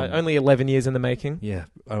Guardian. Only 11 years in the making. Yeah,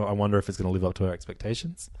 I wonder if it's going to live up to our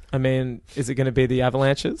expectations. I mean, is it going to be the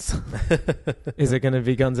Avalanches? Is it going to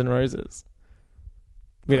be Guns N' Roses?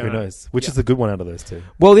 Who knows? Which is the good one out of those two?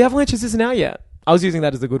 Well, the Avalanches isn't out yet. I was using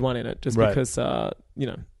that as the good one in it, just because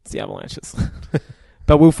it's the Avalanches.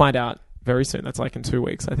 But we'll find out very soon. That's like in 2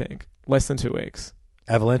 weeks, I think. Less than 2 weeks.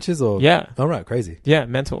 Avalanches or all right, crazy. Yeah,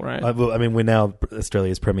 mental, right? I mean, we're now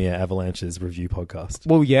Australia's premier Avalanches review podcast.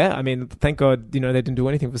 Well, yeah. I mean, thank God, they didn't do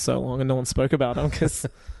anything for so long and no one spoke about them because,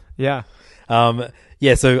 yeah. So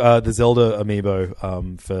the Zelda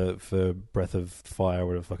amiibo for Breath of Fire,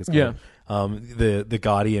 whatever the fuck it's called. Yeah. The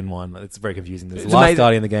Guardian one, it's very confusing. There's Last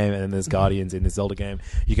Guardian in the game, and then there's Guardians in the Zelda game.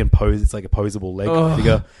 You can pose; it's like a posable leg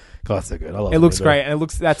figure. God, that's so good. I love It looks Amiibo. great, and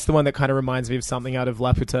that's the one that kind of reminds me of something out of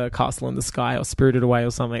Laputa Castle in the Sky or Spirited Away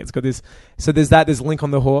or something. It's got this. So there's Link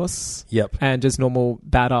on the horse. Yep. And just normal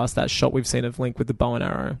badass, that shot we've seen of Link with the bow and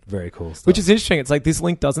arrow. Very cool stuff. Which is interesting. It's like this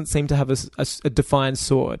Link doesn't seem to have a defined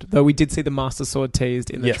sword, though we did see the Master Sword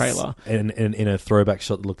teased in the trailer. And in a throwback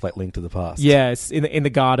shot that looked like Link to the Past. Yeah, it's in the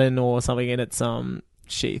garden or something in its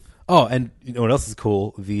sheath. Oh, and you know what else is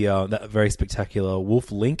cool? The that very spectacular Wolf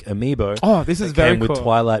Link amiibo. Oh, this is that very came cool. with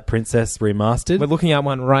Twilight Princess remastered. We're looking at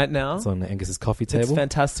one right now. It's on Angus's coffee table. It's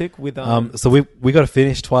fantastic. With so we got to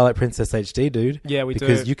finish Twilight Princess HD, dude. Yeah, we do.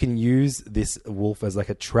 Because you can use this wolf as like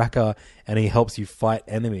a tracker, and he helps you fight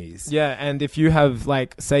enemies. Yeah, and if you have,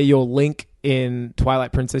 like, say your Link in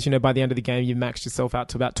Twilight Princess, you know, by the end of the game, you've maxed yourself out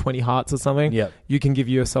to about 20 hearts or something. Yep. You can give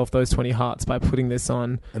yourself those 20 hearts by putting this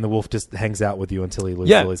on. And the wolf just hangs out with you until he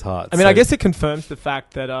loses all his hearts. I mean, I guess it confirms the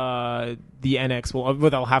fact that the NX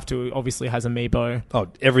they'll have to, obviously has Amiibo. Oh,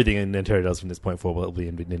 everything Nintendo does from this point forward will be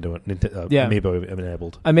Amiibo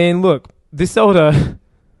enabled. I mean, look, this Zelda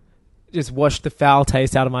just washed the foul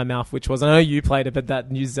taste out of my mouth, which was, I know you played it, but that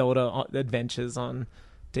new Zelda Adventures on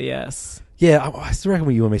DS. Yeah, I still reckon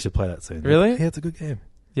you and me should play that soon. Really? Yeah, it's a good game.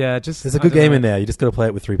 Yeah, there's a good game in there. You just got to play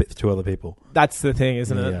it with two other people. That's the thing,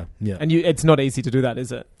 isn't it? Yeah. And it's not easy to do that,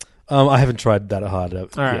 is it? I haven't tried that hard. All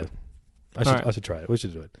right. Yeah. I should try it. We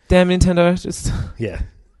should do it. Damn Nintendo, just Yeah.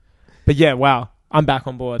 But yeah, wow. I'm back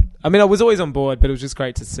on board. I mean, I was always on board, but it was just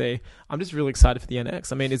great to see. I'm just really excited for the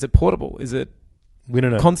NX. I mean, is it portable? Is it We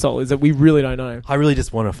don't know. console? Is it? We really don't know. I really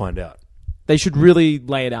just want to find out. They should really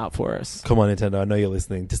lay it out for us. Come on, Nintendo. I know you're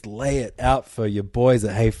listening. Just lay it out for your boys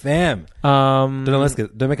at Hey Fam. Um,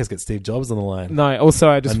 Don't make us get Steve Jobs on the line. No. Also,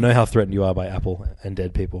 I know how threatened you are by Apple and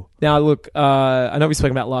dead people. Now, look, I know we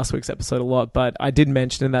spoke about last week's episode a lot, but I did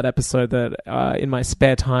mention in that episode that in my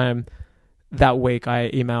spare time that week, I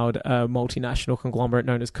emailed a multinational conglomerate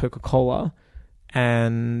known as Coca-Cola,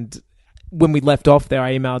 and when we left off there,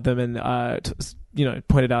 I emailed them and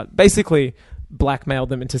pointed out, basically blackmailed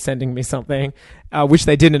them into sending me something, which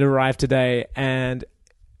they didn't arrive today. And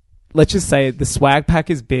let's just say the swag pack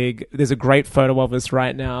is big. There's a great photo of us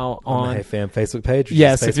right now on the Hey Fam Facebook page, which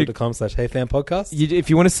yes, is facebook.com/HeyFamPodcast. If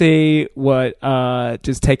you want to see what,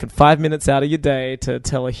 just taking 5 minutes out of your day to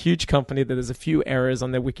tell a huge company that there's a few errors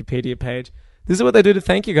on their Wikipedia page, this is what they do to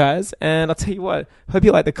thank you guys. And I'll tell you what, hope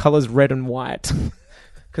you like the colors red and white.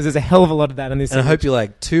 Because there's a hell of a lot of that in this. And I hope you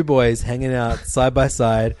like two boys hanging out side by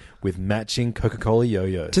side with matching Coca-Cola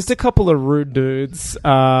yo-yos. Just a couple of rude dudes,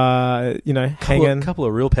 hanging. A couple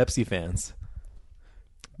of real Pepsi fans.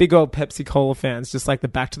 Big old Pepsi Cola fans, just like the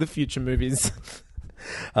Back to the Future movies.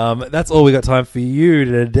 That's all we got time for you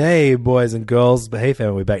today, boys and girls. But hey,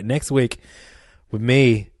 fam, we'll be back next week with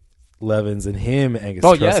me, Levins, and him, Angus.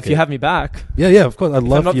 Oh, yeah, if you have me back. Yeah, of course. I'd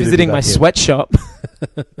love I'm not you visiting to be my back here. sweatshop.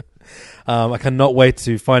 I cannot wait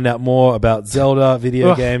to find out more about Zelda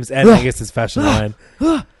video games and Angus's fashion line.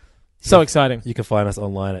 So exciting. You can find us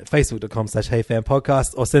online at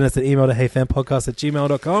facebook.com/HeyFamPodcast or send us an email to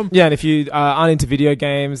heyfanpodcast@gmail.com. Yeah, and if you aren't into video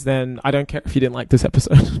games, then I don't care if you didn't like this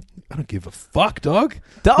episode. I don't give a fuck, dog.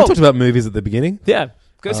 Dog. We talked about movies at the beginning. Yeah.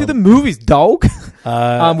 Go see the movies, dog.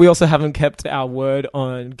 Uh, We also haven't kept our word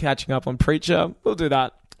on catching up on Preacher. We'll do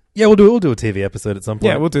that. Yeah, we'll do a TV episode at some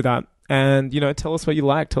point. Yeah, we'll do that. And, tell us what you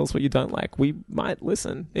like. Tell us what you don't like. We might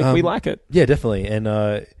listen if we like it. Yeah, definitely. And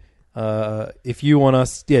if you want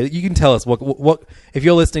us, you can tell us what if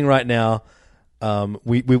you're listening right now.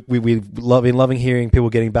 We been loving hearing people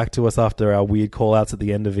getting back to us after our weird call outs at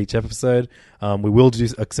the end of each episode. We will do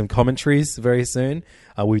some commentaries very soon.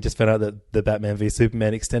 We just found out that the Batman v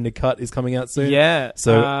Superman extended cut is coming out soon. Yeah.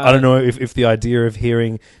 So I don't know if the idea of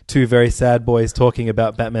hearing two very sad boys talking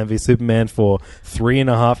about Batman v Superman for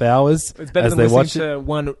 3.5 hours it's better as than they listening watch to it.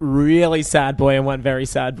 one really sad boy and one very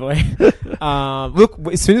sad boy. Look,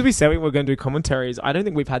 as soon as we said we were going to do commentaries, I don't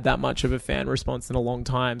think we've had that much of a fan response in a long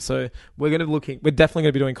time. So we're definitely going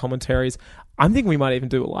to be doing commentaries. I'm thinking we might even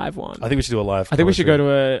do a live one. I think we should do a live. I think we should go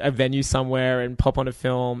to a venue somewhere and pop on a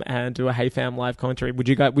film and do a Hey Fam live commentary. Would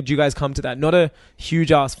you guys come to that? Not a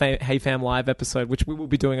huge ass Hey Fam live episode, which we will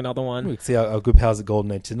be doing another one. We can see our good pals at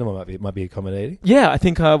Golden Age Cinema might be accommodating. Yeah, I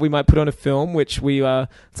think we might put on a film which we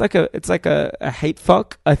it's like a hate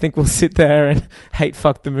fuck. I think we'll sit there and hate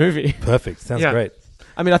fuck the movie. Perfect. Sounds great.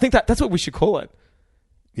 I mean, I think that's what we should call it.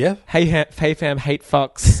 Yeah. Hey Fam hate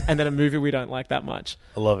fucks, and then a movie we don't like that much.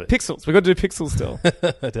 I love it. Pixels. We got to do Pixels still.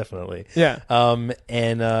 Definitely. Yeah.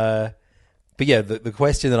 But yeah, the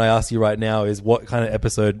question that I ask you right now is what kind of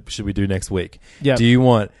episode should we do next week? Yeah. Do you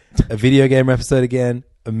want a video game episode again,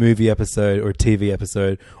 a movie episode or a TV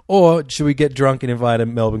episode, or should we get drunk and invite a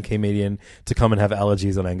Melbourne comedian to come and have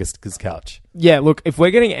allergies on Angus's couch? Yeah, look, if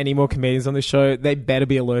we're getting any more comedians on the show, they better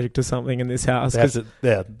be allergic to something in this house. They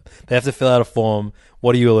have to fill out a form.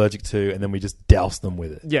 What are you allergic to? And then we just douse them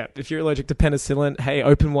with it. Yeah, if you're allergic to penicillin, hey,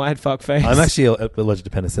 open wide, fuckface. I'm actually allergic to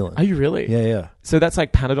penicillin. Are you really? Yeah. So that's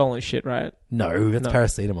like Panadol and shit, right? No, that's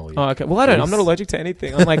paracetamol. Oh, okay. Well, I don't. I'm not allergic to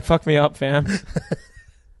anything. I'm like, fuck me up, fam.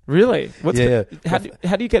 Really? How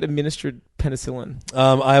do you get administered penicillin?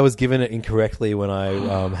 I was given it incorrectly when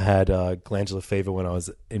I had glandular fever when I was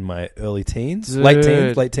in my early teens,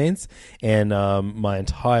 late teens, and my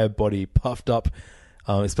entire body puffed up,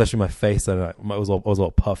 especially my face, and I was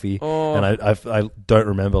all puffy, and I don't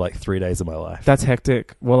remember like 3 days of my life. That's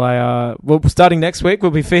hectic. Well, starting next week,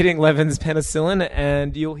 we'll be feeding Levins penicillin,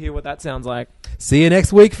 and you'll hear what that sounds like. See you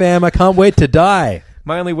next week, fam. I can't wait to die.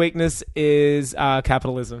 My only weakness is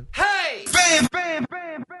capitalism. Hey! Bam, bam,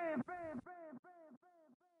 bam, bam,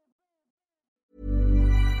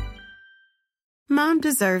 Mom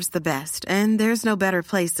deserves the best, and there's no better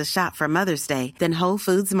place to shop for Mother's Day than Whole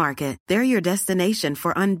Foods Market. They're your destination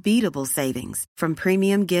for unbeatable savings, from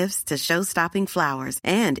premium gifts to show-stopping flowers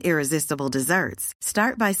and irresistible desserts.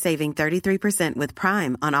 Start by saving 33% with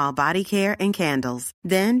Prime on all body care and candles.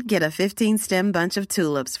 Then get a 15-stem bunch of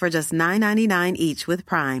tulips for just $9.99 each with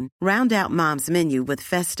Prime. Round out Mom's menu with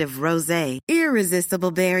festive rosé,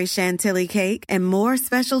 irresistible berry chantilly cake, and more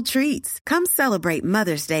special treats. Come celebrate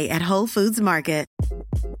Mother's Day at Whole Foods Market.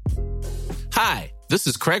 Hi, this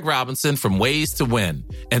is Craig Robinson from Ways to Win,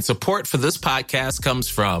 and support for this podcast comes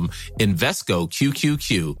from Invesco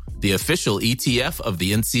QQQ, the official ETF of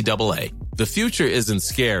the NCAA. The future isn't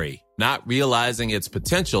scary. Not realizing its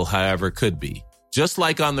potential, however, could be. Just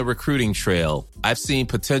like on the recruiting trail, I've seen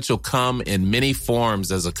potential come in many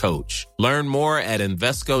forms as a coach. Learn more at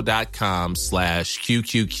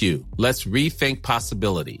Invesco.com/QQQ. Let's rethink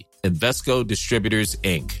possibility. Invesco Distributors,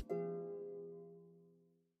 Inc.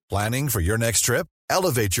 Planning for your next trip?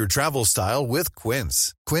 Elevate your travel style with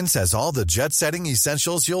Quince. Quince has all the jet-setting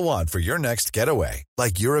essentials you'll want for your next getaway,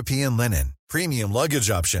 like European linen, premium luggage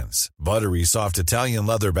options, buttery soft Italian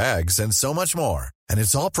leather bags, and so much more. And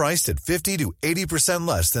it's all priced at 50 to 80%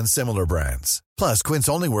 less than similar brands. Plus, Quince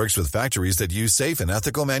only works with factories that use safe and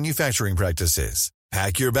ethical manufacturing practices.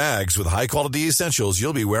 Pack your bags with high-quality essentials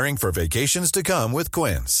you'll be wearing for vacations to come with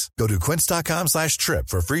Quince. Go to quince.com/trip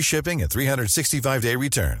for free shipping and 365-day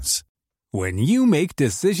returns. When you make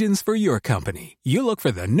decisions for your company, you look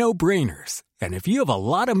for the no-brainers. And if you have a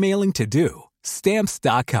lot of mailing to do,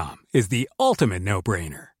 Stamps.com is the ultimate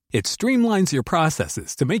no-brainer. It streamlines your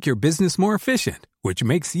processes to make your business more efficient, which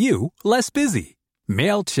makes you less busy.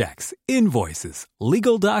 Mail checks, invoices,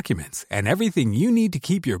 legal documents, and everything you need to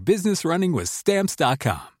keep your business running with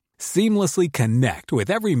Stamps.com. Seamlessly connect with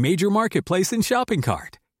every major marketplace and shopping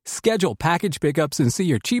cart. Schedule package pickups and see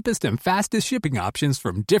your cheapest and fastest shipping options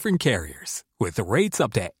from different carriers, with rates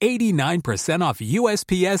up to 89% off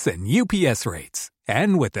USPS and UPS rates.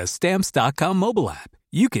 And with the Stamps.com mobile app,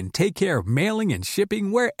 you can take care of mailing and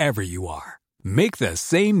shipping wherever you are. Make the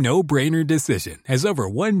same no-brainer decision as over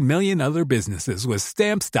 1 million other businesses with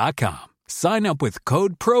Stamps.com. Sign up with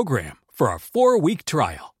code PROGRAM for a 4-week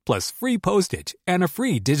trial, plus free postage and a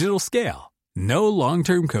free digital scale. No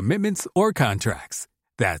long-term commitments or contracts.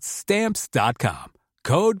 That's Stamps.com.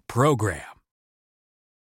 Code PROGRAM.